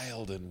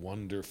wild and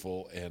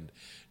wonderful and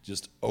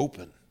just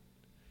open,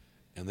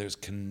 and there's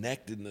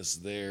connectedness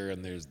there,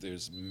 and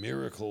there's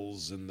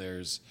miracles, and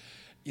there's,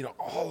 you know,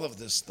 all of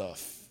this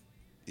stuff,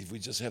 if we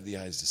just have the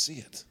eyes to see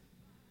it.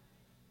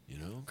 You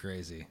know?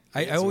 Crazy.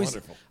 It's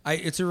wonderful.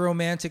 It's a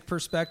romantic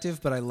perspective,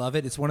 but I love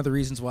it. It's one of the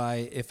reasons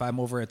why if I'm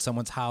over at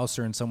someone's house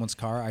or in someone's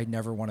car, I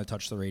never want to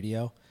touch the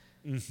radio.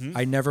 Mm-hmm.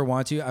 I never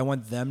want to. I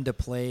want them to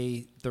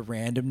play the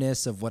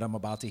randomness of what I'm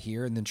about to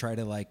hear and then try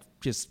to like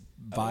just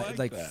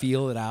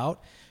feel it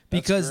out.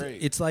 Because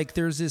it's like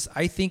there's this,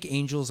 I think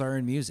angels are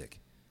in music.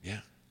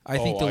 Yeah. I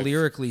think the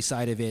lyrically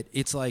side of it,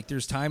 it's like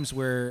there's times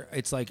where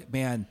it's like,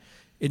 man,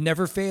 it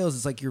never fails.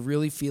 It's like you're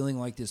really feeling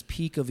like this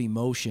peak of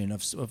emotion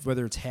of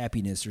whether it's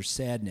happiness or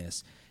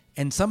sadness.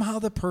 And somehow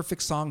the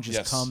perfect song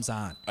just comes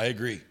on. I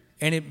agree.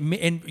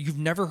 And you've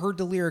never heard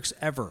the lyrics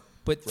ever.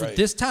 But for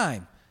this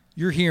time,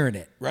 you're hearing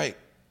it. Right.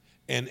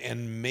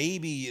 And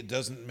maybe it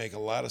doesn't make a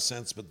lot of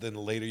sense, but then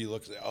later you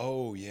look and say,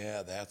 oh,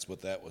 yeah, that's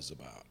what that was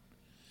about.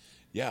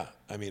 Yeah.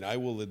 I mean, I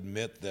will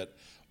admit that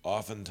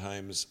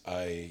oftentimes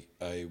I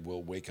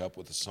will wake up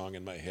with a song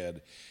in my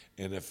head,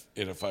 and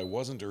if I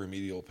wasn't a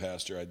remedial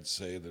pastor, I'd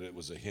say that it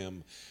was a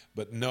hymn.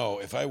 But no,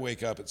 if I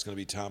wake up, it's going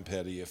to be Tom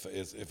Petty.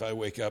 If I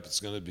wake up, it's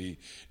going to be,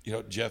 you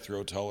know,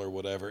 Jethro Tull or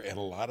whatever. And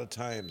a lot of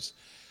times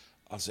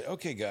I'll say,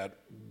 okay, God,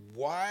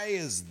 why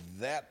is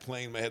that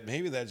playing in my head?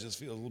 Maybe that just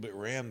feels a little bit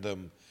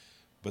random.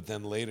 But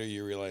then later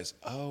you realize,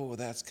 oh,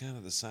 that's kind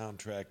of the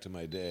soundtrack to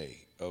my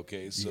day.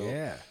 Okay,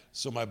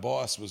 so my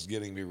boss was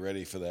getting me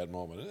ready for that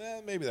moment.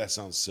 Maybe that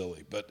sounds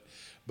silly, but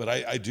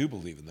I do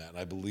believe in that. And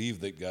I believe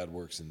that God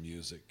works in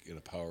music in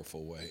a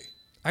powerful way.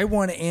 I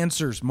want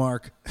answers,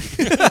 Mark.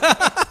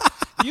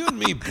 You and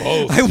me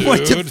both, I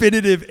want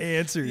definitive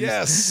answers.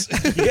 Yes,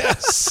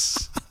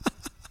 yes.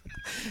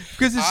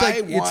 Because it's like,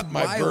 I want it's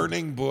my wild.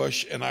 burning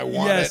bush, and I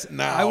want it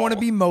now. I want to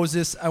be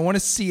Moses. I want to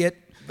see it.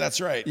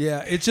 That's right.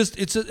 Yeah, it's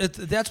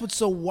that's what's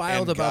so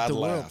wild and about God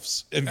the world.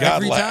 Laughs. And God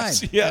Every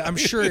laughs. time. Yeah. I'm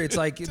sure it's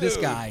like this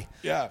Dude. guy.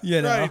 Yeah.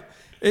 You know, right.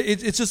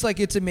 it's just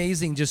like it's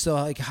amazing, just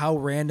like how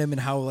random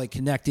and how like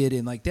connected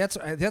and like that's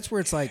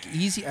where it's like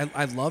easy.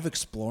 I love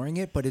exploring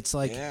it, but it's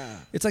like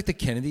it's like the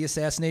Kennedy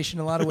assassination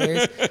in a lot of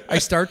ways. I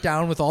start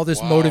down with all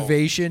this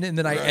motivation, and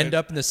then I end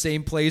up in the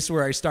same place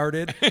where I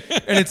started,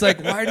 and it's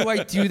like, why do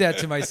I do that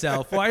to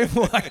myself? Why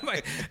am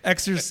I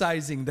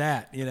exercising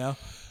that? You know.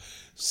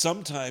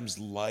 Sometimes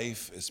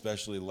life,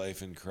 especially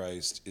life in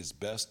Christ, is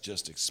best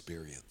just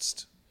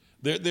experienced.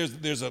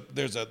 There's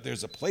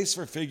a place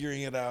for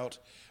figuring it out.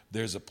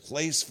 There's a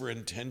place for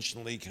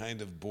intentionally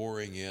kind of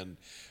boring in,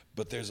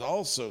 but there's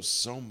also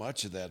so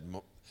much of that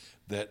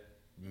that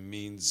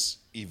means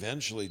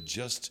eventually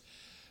just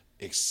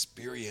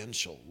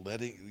experiential,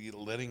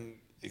 letting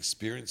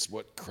experience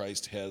what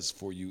Christ has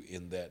for you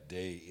in that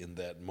day, in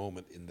that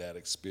moment, in that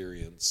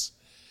experience.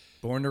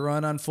 Born to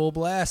Run on full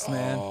blast,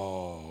 man.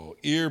 Oh,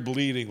 ear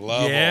bleeding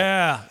level.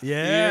 Yeah.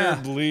 Ear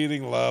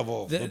bleeding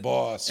level. The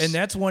boss. And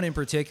that's one in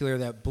particular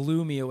that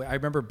blew me away. I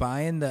remember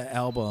buying the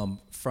album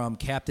from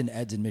Captain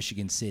Ed's in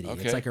Michigan City.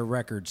 Okay. It's like a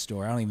record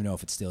store. I don't even know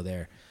if it's still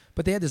there.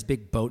 But they had this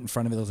big boat in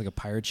front of it that was like a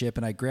pirate ship,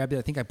 and I grabbed it.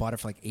 I think I bought it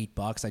for like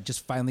 $8. I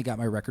just finally got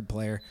my record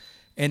player.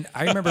 And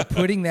I remember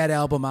putting that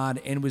album on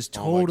and was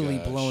totally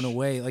blown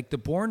away. Like the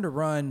Born to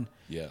Run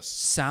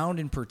sound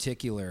in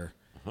particular.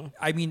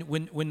 I mean,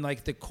 when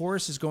like the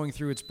chorus is going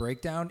through its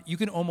breakdown, you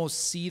can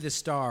almost see the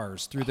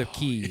stars through the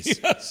keys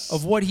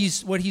of what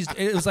he's.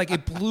 It was like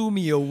it blew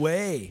me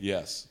away.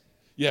 Yes,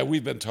 yeah.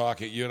 We've been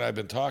talking. You and I've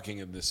been talking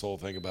in this whole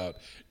thing about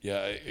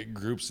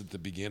groups at the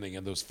beginning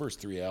and those first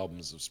 3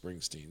 albums of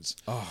Springsteen's.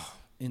 Oh,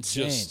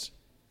 insane! Just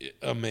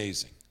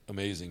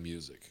amazing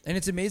music. And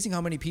it's amazing how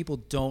many people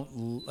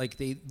don't like.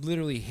 They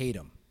literally hate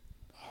him.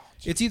 Oh,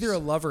 it's either a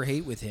love or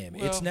hate with him.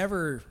 Well, it's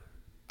never.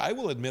 I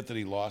will admit that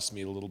he lost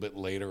me a little bit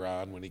later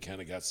on when he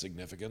kind of got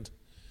significant.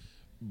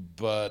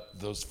 But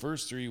those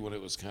first 3, when it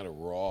was kind of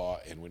raw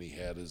and when he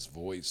had his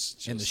voice.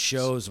 And the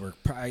shows were,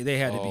 they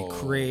had to be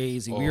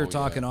crazy. We were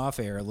talking off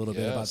air a little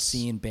bit about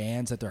seeing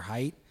bands at their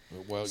height.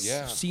 Well,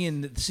 yeah.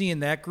 Seeing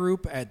that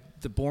group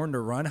at the Born to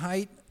Run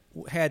height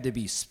had to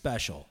be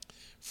special.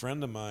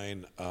 Friend of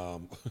mine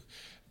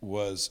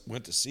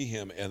went to see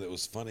him, and it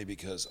was funny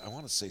because I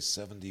want to say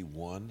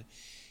 71.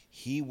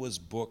 He was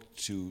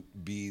booked to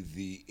be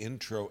the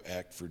intro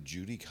act for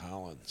Judy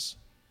Collins.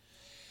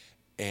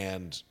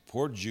 And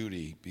poor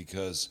Judy,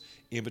 because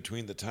in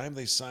between the time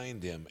they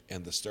signed him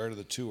and the start of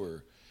the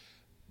tour,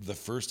 the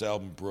first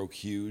album broke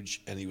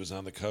huge, and he was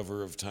on the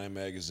cover of Time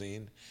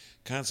magazine.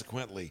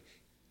 Consequently,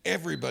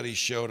 everybody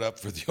showed up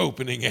for the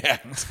opening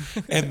act.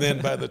 And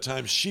then by the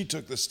time she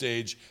took the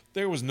stage,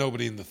 there was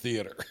nobody in the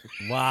theater.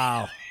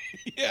 Wow.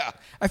 Yeah.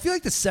 I feel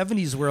like the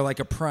 70s were like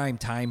a prime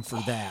time for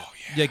that.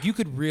 Yeah. Like you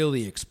could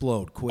really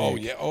explode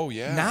quick. Oh,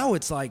 yeah. Now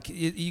it's like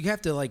you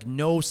have to like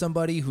know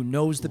somebody who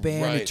knows the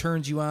band. Right. It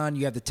turns you on.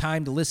 You have the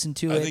time to listen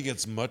to it. I think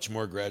it's much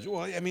more gradual.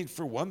 Well, I mean,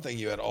 for one thing,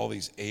 you had all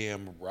these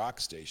AM rock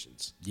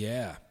stations.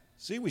 Yeah.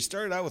 See, we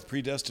started out with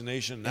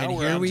Predestination. Now And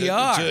we're here on we to,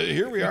 are.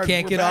 here we You are.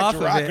 can't We're get back off to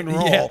of rock it. and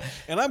roll, Yeah.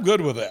 and I'm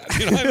good with that.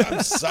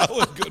 I'm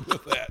solid good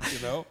with that.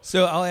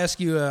 So I'll ask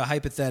you a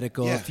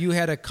hypothetical. Yeah. If you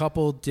had a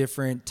couple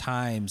different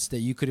times that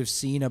you could have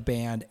seen a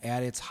band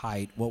at its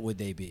height, what would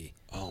they be?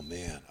 Oh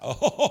man,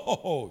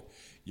 oh,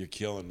 you're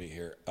killing me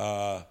here.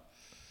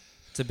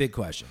 It's a big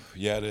question.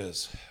 Yeah, it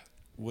is.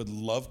 Would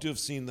love to have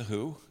seen the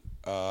Who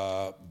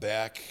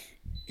back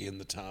in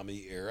the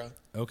Tommy era.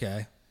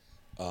 Okay.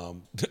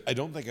 I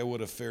don't think I would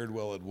have fared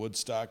well at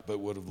Woodstock, but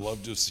would have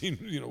loved to have seen,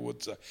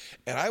 Woodstock.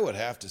 And I would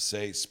have to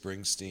say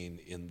Springsteen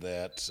in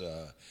that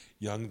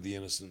Young, the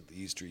Innocent,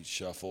 the E Street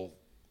Shuffle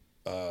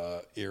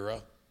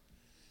era.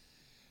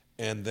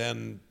 And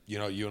then,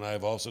 you and I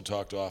have also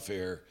talked off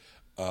air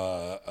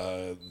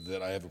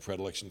that I have a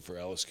predilection for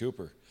Alice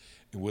Cooper.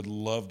 And would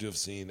love to have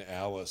seen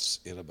Alice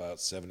in about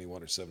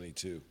 71 or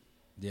 72.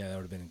 Yeah, that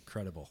would have been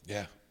incredible.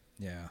 Yeah.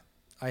 Yeah.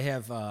 I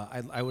have.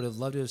 I would have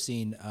loved to have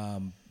seen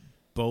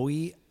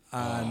Bowie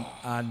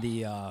on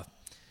the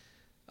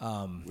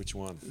Which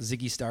one?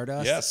 Ziggy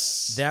Stardust.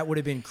 Yes. That would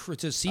have been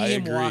to see I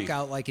him agree. walk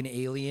out like an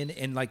alien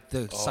and like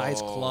the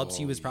size clubs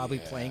he was probably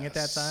playing at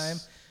that time.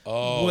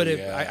 Oh, would have.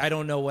 yeah. I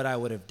don't know what I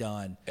would have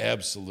done.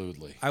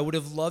 Absolutely. I would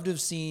have loved to have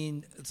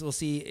seen. So we'll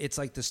see. It's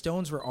like the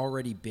Stones were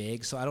already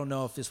big, so I don't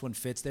know if this one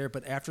fits there.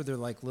 But after their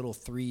like little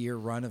 3-year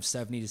run of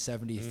 70 to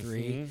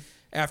 73,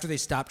 after they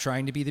stopped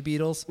trying to be the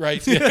Beatles,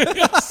 Right.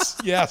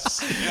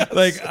 yes.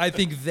 like I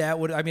think that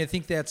would. I mean, I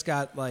think that's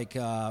got like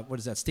what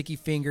is that? Sticky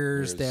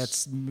Fingers.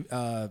 There's-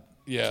 That's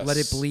Yes. Let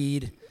It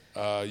Bleed.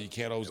 You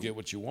can't always get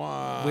what you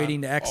want.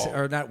 Waiting to exhale,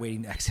 Oh, or not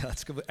waiting to exhale.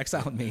 Let's go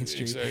Exile on Main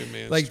Street. Exile on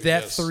Main Like Street,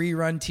 that yes.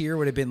 3-run tier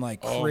would have been like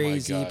Oh, my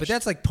crazy, gosh. but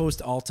that's like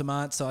post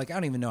Altamont. So like I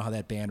don't even know how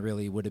that band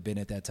really would have been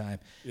at that time.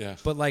 Yeah.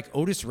 But like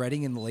Otis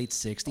Redding in the late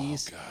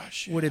 '60s, Oh,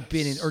 gosh, would have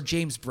been in, yes. or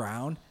James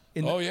Brown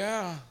in, Oh,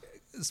 yeah.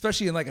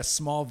 especially in like a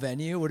small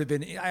venue, would have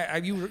been.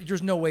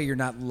 There's no way you're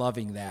not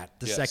loving that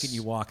the Yes. second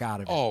you walk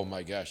out of it. Oh,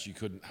 my gosh. You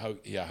couldn't.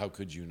 How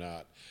could you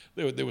not?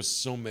 There was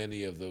so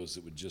many of those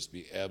that would just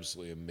be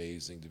absolutely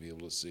amazing to be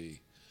able to see.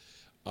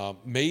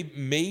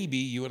 Maybe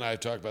you and I have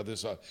talked about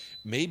this.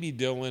 Maybe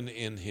Dylan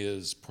in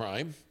his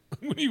prime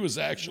when he was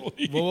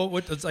actually. Well,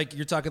 it's like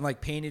you're talking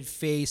like Painted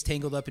Face,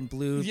 Tangled Up in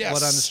Blue, Yes,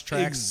 Blood on the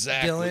Tracks.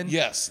 exactly. Dylan.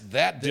 Yes,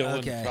 that Dylan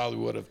okay. probably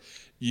would have.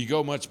 You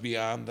go much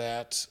beyond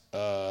that,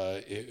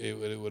 it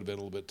would have been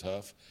a little bit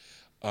tough.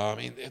 I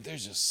mean,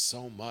 there's just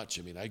so much.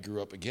 I mean, I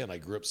grew up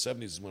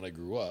 70s is when I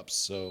grew up,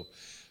 so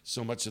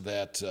much of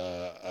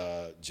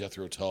that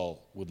Jethro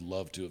Tull would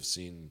love to have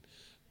seen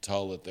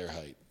Tull at their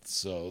height.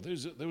 So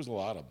there was a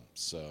lot of them.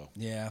 So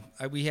Yeah,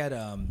 we had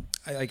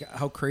like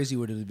how crazy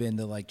would it have been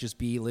to like just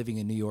be living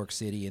in New York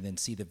City and then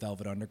see the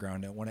Velvet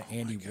Underground at one of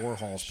Andy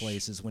Warhol's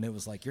places when it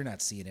was like you're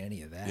not seeing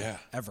any of that Yeah.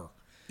 ever.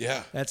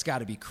 yeah. That's got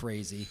to be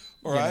crazy.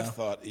 Or you I've know?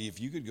 thought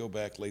if you could go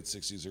back late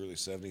 60s, early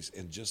 70s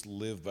and just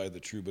live by the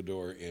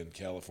Troubadour in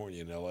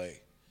California and L.A.,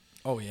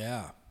 Oh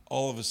yeah,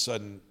 all of a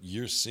sudden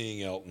you're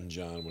seeing Elton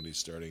John when he's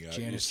starting out.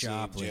 Janis You're seeing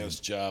Joplin. Janis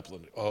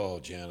Joplin. Oh,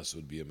 Janis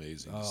would be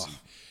amazing to see.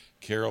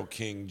 Carole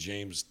King,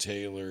 James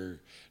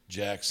Taylor,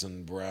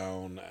 Jackson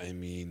Brown. I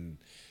mean,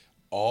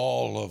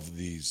 all of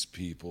these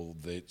people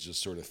that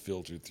just sort of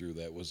filtered through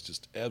that was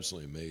just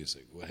absolutely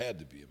amazing. It had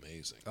to be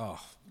amazing.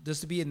 oh,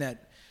 just to be in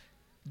that.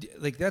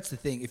 Like that's the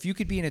thing. If you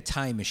could be in a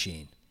time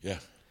machine, Yeah.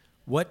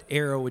 what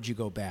era would you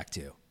go back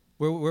to?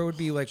 Where would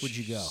be like? Would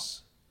you go? Jeez.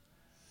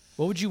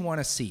 What would you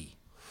want to see?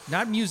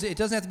 Not music. It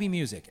doesn't have to be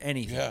music.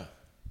 Anything. Yeah.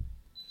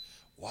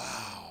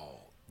 Wow.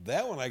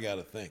 That one I got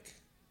to think.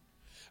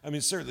 I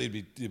mean, certainly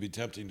it'd be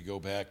tempting to go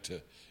back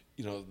to,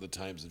 the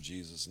times of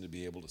Jesus and to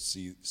be able to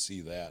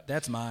see that.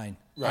 That's mine.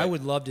 Right. I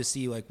would love to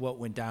see like what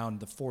went down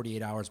the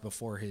 48 hours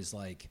before his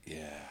like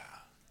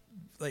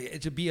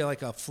it to be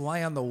like a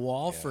fly on the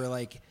wall for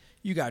like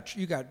you got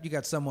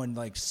someone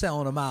like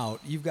selling him out.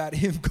 You've got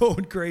him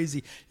going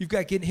crazy. You've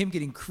got him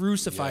getting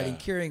crucified and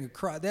carrying a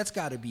cross. That's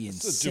got to be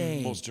It's the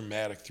insane. most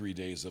dramatic 3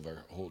 days of our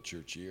whole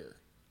church year.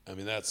 I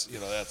mean, that's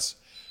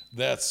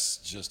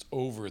just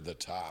over the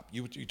top.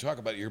 You talk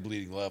about ear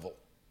bleeding level.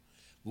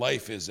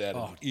 Life is at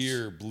an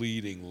ear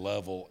bleeding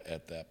level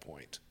at that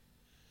point.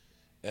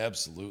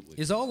 Absolutely.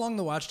 Is All Along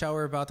the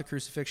Watchtower about the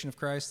crucifixion of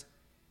Christ?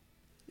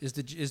 Is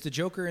the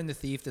Joker and the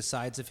thief the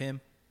sides of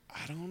him?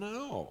 I don't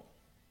know.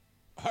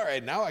 All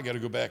right, now I got to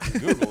go back and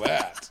Google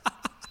that.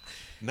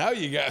 Now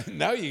you got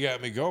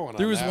me going.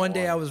 There on was that one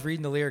day I was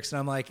reading the lyrics and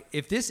I'm like,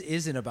 if this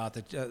isn't about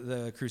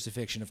the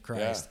crucifixion of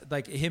Christ, Yeah.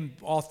 like him,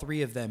 all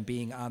three of them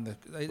being on the,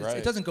 Right.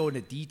 it doesn't go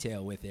into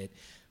detail with it,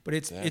 but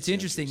it's That's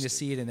interesting to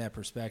interesting. see it in that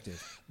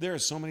perspective. There are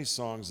so many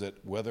songs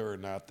that, whether or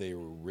not they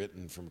were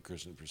written from a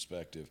Christian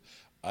perspective,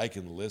 I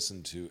can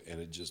listen to, and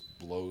it just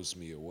blows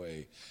me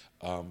away.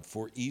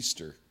 For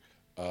Easter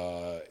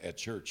at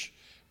church,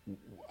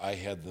 I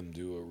had them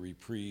do a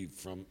reprieve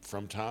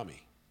from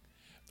Tommy,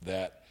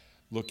 that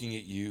looking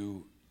at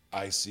you,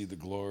 I see the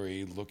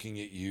glory. Looking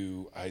at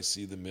you, I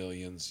see the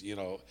millions. You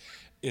know,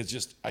 it's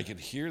just, I can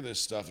hear this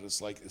stuff, and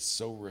it's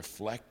so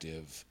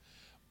reflective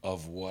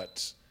of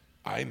what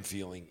I'm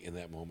feeling in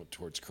that moment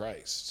towards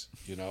Christ.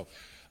 You know,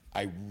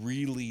 I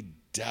really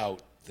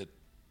doubt that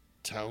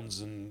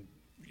Townsend,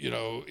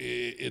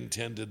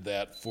 intended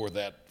that for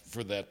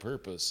that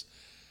purpose.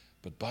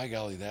 But by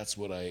golly, that's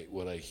what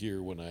I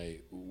hear when I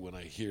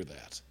hear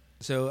that.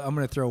 So I'm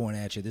going to throw one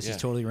at you. This Yeah.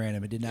 is totally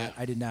random. Yeah.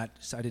 I did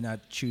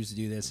not choose to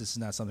do this. This is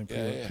not something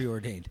Yeah.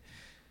 preordained.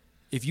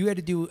 If you had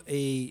to do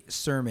a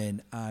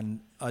sermon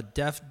on a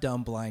deaf,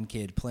 dumb, blind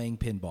kid playing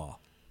pinball,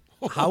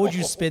 how would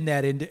you spin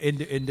that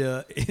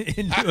into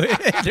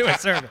a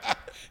sermon?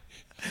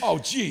 Oh,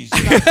 geez.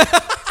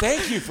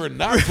 Thank you for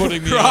not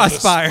putting me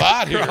Crossfire. on the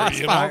spot here.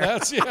 Crossfire.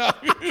 That's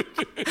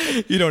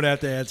You don't have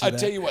to answer I that.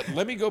 tell you what.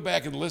 Let me go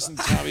back and listen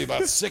to Tommy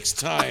about 6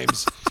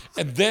 times,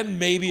 and then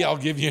maybe I'll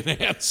give you an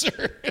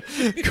answer.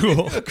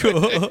 Cool.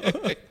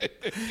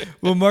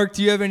 Well, Mark,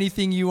 do you have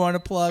anything you want to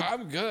plug?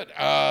 I'm good.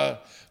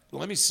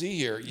 Let me see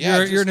here.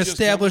 Yeah, You're an just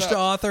established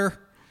coming up. author.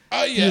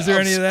 Yeah, Is there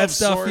any of that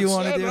stuff you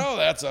sorts. wanna do? No,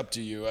 that's up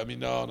to you. I mean,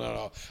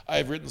 no.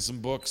 I've written some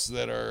books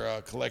that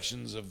are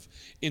collections of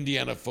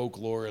Indiana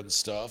folklore and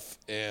stuff,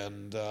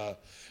 and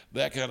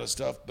that kind of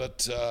stuff.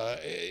 But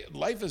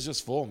life is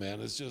just full,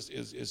 man. It's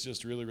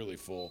just really, really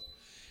full.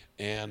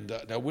 And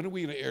now, when are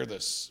we going to air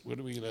this? When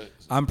are we going to?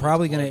 I'm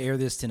probably going to air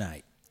this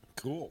tonight.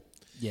 Cool.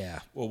 Yeah,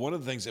 Well, one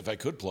of the things, if I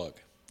could plug,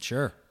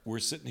 sure. we're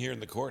sitting here in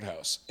the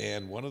courthouse,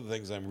 and one of the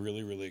things I'm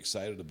really, really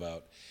excited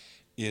about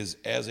is,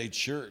 as a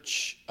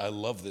church, I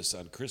love this,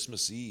 on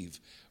Christmas Eve,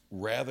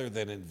 rather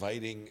than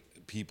inviting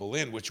people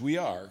in, which we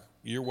are,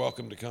 you're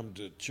welcome to come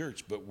to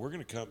church, but we're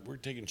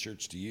taking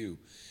church to you,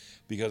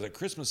 because on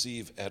Christmas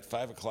Eve at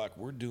 5:00,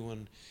 we're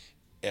doing,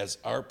 as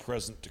our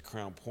present to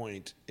Crown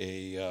Point,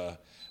 a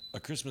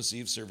Christmas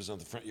Eve service on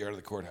the front yard of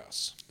the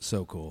courthouse.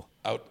 So cool.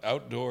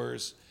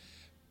 Outdoors,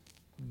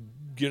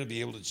 going to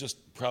be able to just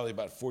probably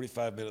about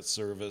 45-minute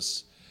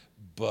service,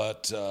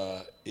 but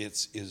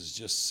it's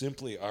just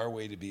simply our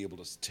way to be able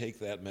to take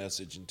that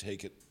message and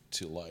take it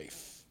to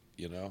life,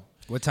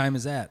 What time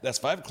is that? That's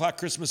 5:00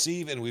 Christmas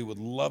Eve, and we would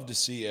love to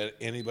see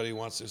anybody who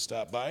wants to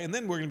stop by. And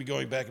then we're going to be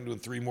going back and doing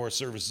 3 more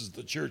services at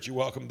the church. You're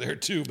welcome there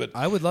too. But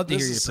I would love to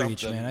this hear you is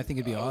preach, something- man. I think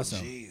it'd be awesome.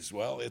 Geez,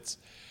 well, it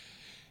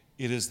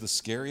is the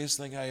scariest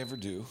thing I ever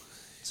do.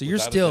 So you're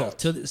without a still, doubt.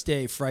 to this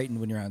day, frightened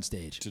when you're on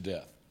stage. To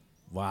death.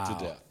 Wow.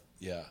 To death.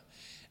 Yeah.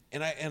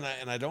 And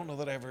I don't know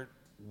that I ever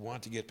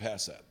want to get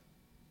past that,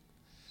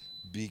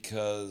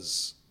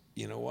 because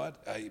you know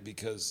what?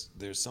 Because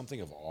there's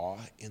something of awe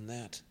in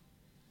that,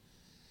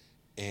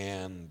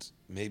 and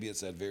maybe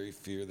it's that very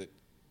fear that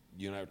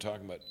you and I were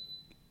talking about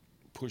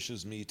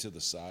pushes me to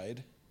the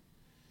side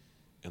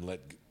and let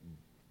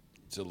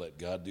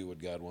God do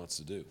what God wants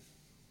to do.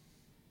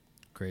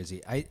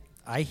 Crazy.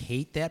 I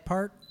hate that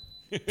part,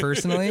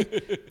 personally,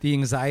 the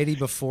anxiety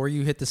before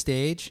you hit the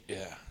stage.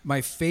 Yeah.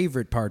 My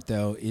favorite part,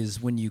 though, is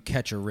when you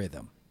catch a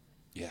rhythm.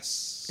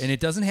 Yes. And it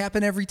doesn't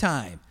happen every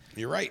time.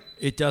 You're right.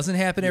 It doesn't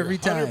happen You're every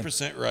time.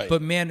 100% right.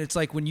 But man, it's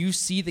like when you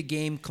see the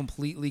game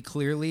completely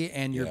clearly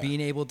and you're Yeah. being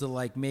able to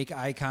like make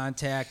eye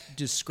contact, And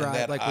describe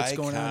that like what's eye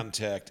going on.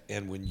 contact,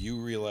 and when you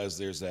realize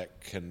there's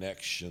that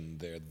connection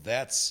there,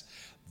 that's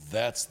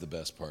the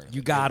best part. Of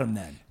You it. got him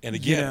then. And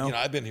again, You know?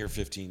 I've been here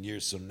 15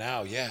 years, so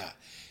now,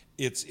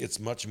 it's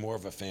much more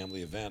of a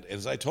family event. And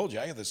as I told you,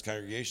 I have this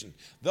congregation;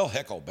 they'll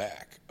heckle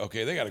back.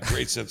 Okay, they got a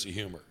great sense of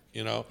humor,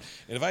 And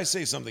if I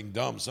say something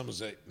dumb, someone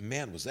say,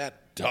 "Man, was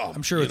that dumb?"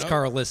 I'm sure it's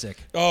Carl Lissick.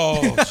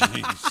 Oh,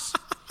 jeez.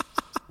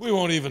 We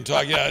won't even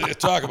talk. Yeah,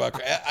 talk about.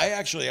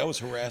 I was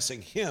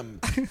harassing him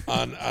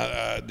on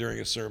during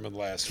a sermon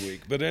last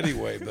week. But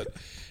anyway,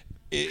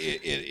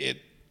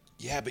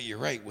 yeah. But you're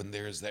right. When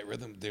there's that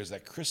rhythm, there's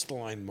that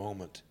crystalline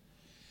moment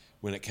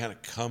when it kind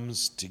of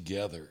comes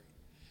together,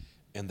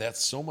 and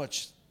that's so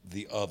much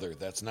the other.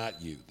 That's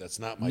not you. That's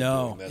not my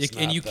doing. That's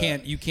and not you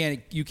that. you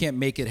can't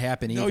make it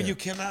happen either. No, you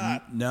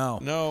cannot.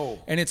 No.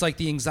 And it's like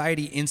the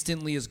anxiety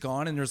instantly is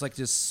gone, and there's like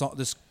this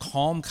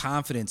calm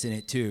confidence in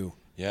it too.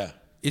 Yeah.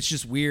 It's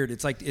just weird.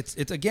 It's like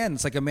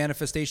it's like a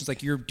manifestation. It's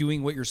like you're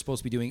doing what you're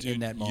supposed to be doing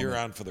in that moment. You're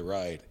on for the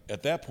ride.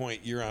 At that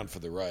point, you're on for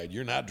the ride.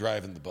 You're not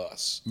driving the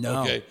bus.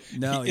 No. Okay?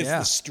 No, It's yeah.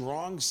 the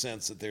strong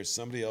sense that there's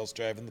somebody else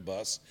driving the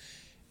bus,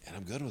 and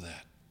I'm good with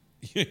that.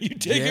 You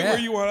take it Yeah. where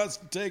you want us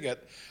to take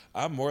it.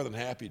 I'm more than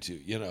happy to,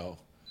 you know.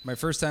 My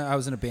first time, I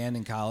was in a band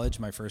in college,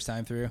 my first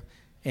time through,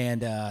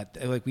 and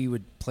like we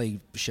would play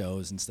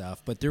shows and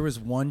stuff. But there was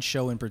one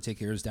show in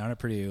particular, it was down at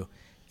Purdue,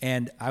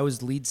 and I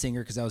was lead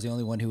singer because I was the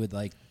only one who would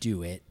like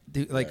do it,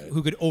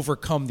 who could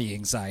overcome the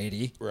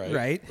anxiety,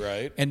 right?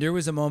 And there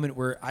was a moment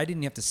where I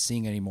didn't have to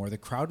sing anymore. The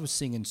crowd was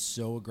singing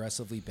so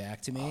aggressively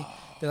back to me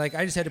that like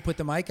I just had to put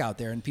the mic out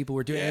there, and people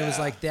were doing. It was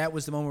like that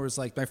was the moment where it was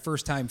like my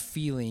first time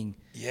feeling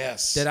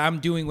that I'm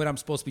doing what I'm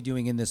supposed to be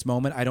doing in this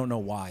moment. I don't know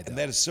why, though. And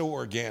that is so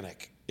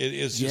organic. It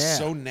is just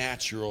so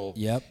natural.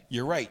 Yep.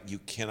 You're right. You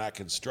cannot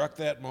construct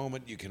that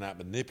moment. You cannot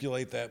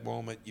manipulate that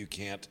moment. You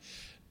can't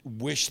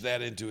wish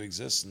that into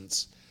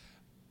existence.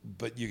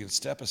 But you can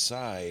step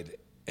aside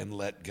and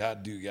let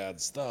God do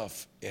God's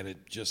stuff, and it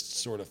just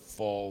sort of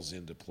falls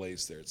into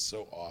place there. It's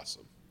so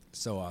awesome.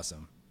 So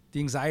awesome.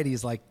 The anxiety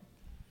is like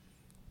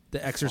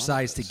the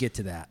exercise to get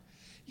to that.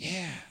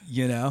 Yeah.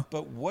 You know?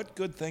 But what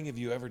good thing have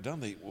you ever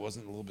done that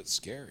wasn't a little bit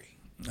scary?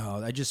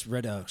 Oh, I just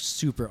read a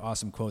super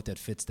awesome quote that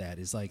fits that.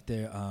 Is like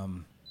there's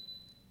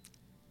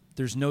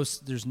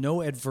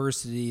no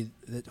adversity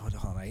that. Hold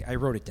on, I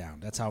wrote it down.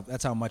 That's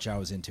how much I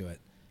was into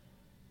it.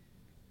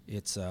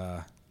 It's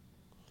the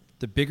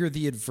bigger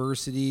the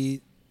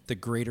adversity, the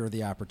greater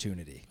the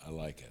opportunity. I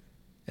like it.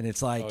 And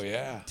it's like,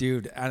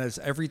 dude, and it's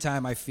every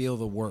time I feel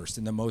the worst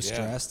and the most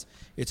stressed,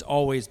 it's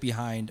always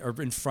behind or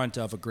in front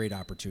of a great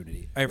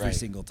opportunity every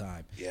single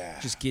time. Yeah.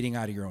 Just getting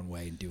out of your own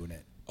way and doing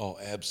it. Oh,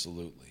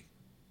 absolutely.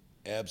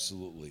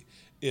 Absolutely.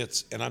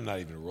 And I'm not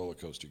even a roller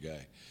coaster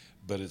guy,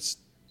 but it's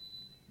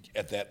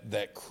at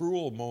that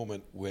cruel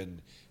moment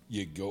when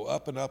you go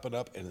up and up and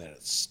up and then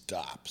it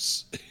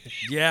stops.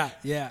 Yeah.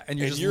 And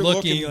you're just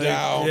looking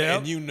down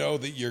and you know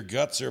that your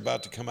guts are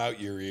about to come out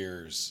your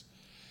ears.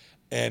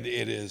 And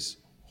it is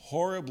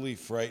horribly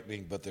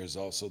frightening, but there's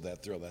also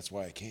that thrill. That's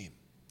why I came.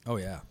 Oh,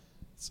 yeah.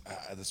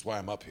 That's why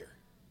I'm up here,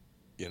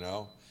 you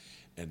know?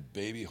 And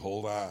baby,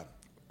 hold on.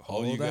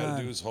 All you got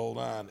to do is hold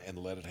on and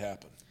let it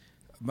happen.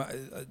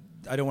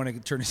 I don't want to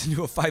turn this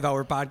into a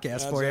 5-hour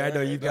podcast for you. I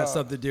know you've got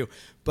something to do.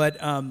 But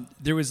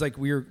there was like,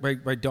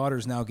 my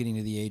daughter's now getting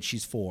to the age,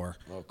 she's 4,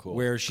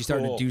 where she's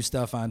starting to do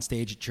stuff on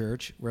stage at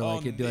church where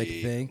like it'd be like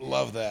a thing.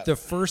 Love that. The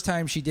first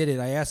time she did it,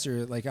 I asked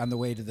her like on the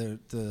way to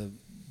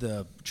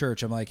the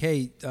church, I'm like,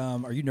 hey,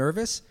 are you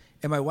nervous?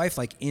 And my wife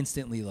like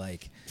instantly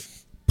like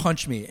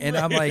punched me. And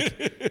I'm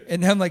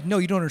like, no,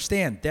 you don't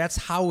understand. That's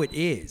how it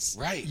is.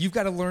 Right. You've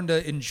got to learn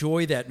to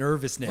enjoy that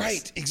nervisness.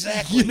 Right.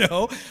 Exactly. You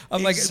know,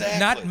 I'm like,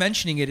 not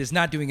mentioning it is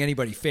not doing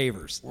anybody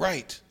favors.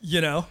 Right. You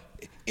know,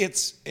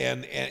 it's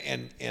and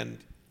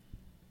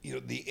you know,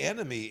 the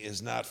enemy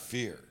is not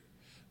fear.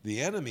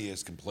 The enemy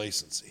is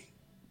complacency.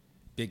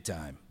 Big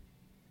time.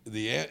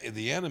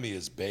 The enemy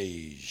is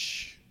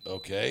beige.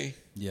 Okay.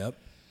 Yep.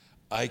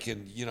 I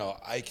can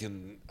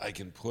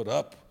put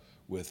up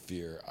with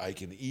fear. I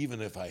can,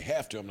 even if I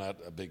have to, I'm not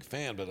a big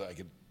fan, but I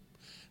can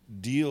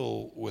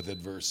deal with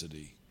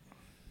adversity.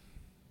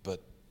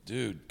 But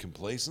dude,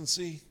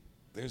 complacency,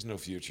 there's no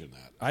future in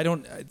that.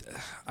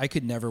 I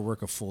could never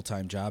work a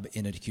full-time job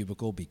in a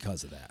cubicle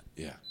because of that.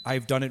 Yeah.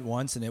 I've done it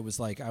once and it was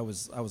like I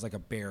was like a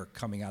bear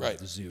coming out of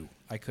the zoo.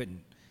 I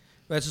couldn't.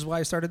 That's just why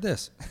I started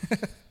this.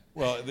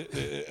 Well,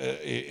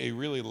 a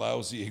really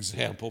lousy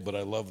example, but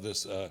I love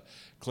this.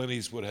 Clint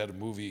Eastwood had a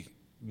movie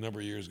a number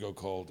of years ago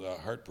called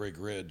Heartbreak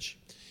Ridge,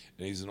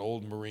 and he's an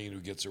old Marine who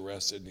gets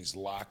arrested, and he's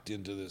locked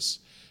into this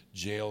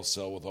jail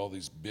cell with all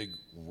these big,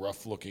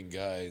 rough-looking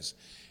guys,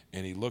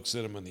 and he looks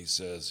at them and he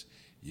says,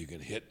 "You can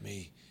hit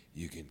me,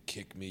 you can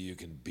kick me, you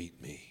can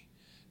beat me,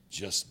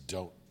 just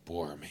don't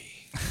bore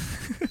me."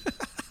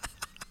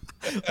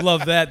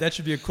 Love that. That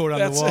should be a quote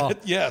on the wall.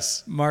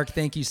 Yes. Mark,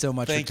 thank you so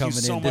much for coming in. Thank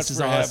you so much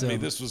for having me.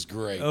 This was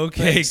great.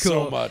 Okay, Thanks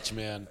cool. so much,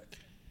 man.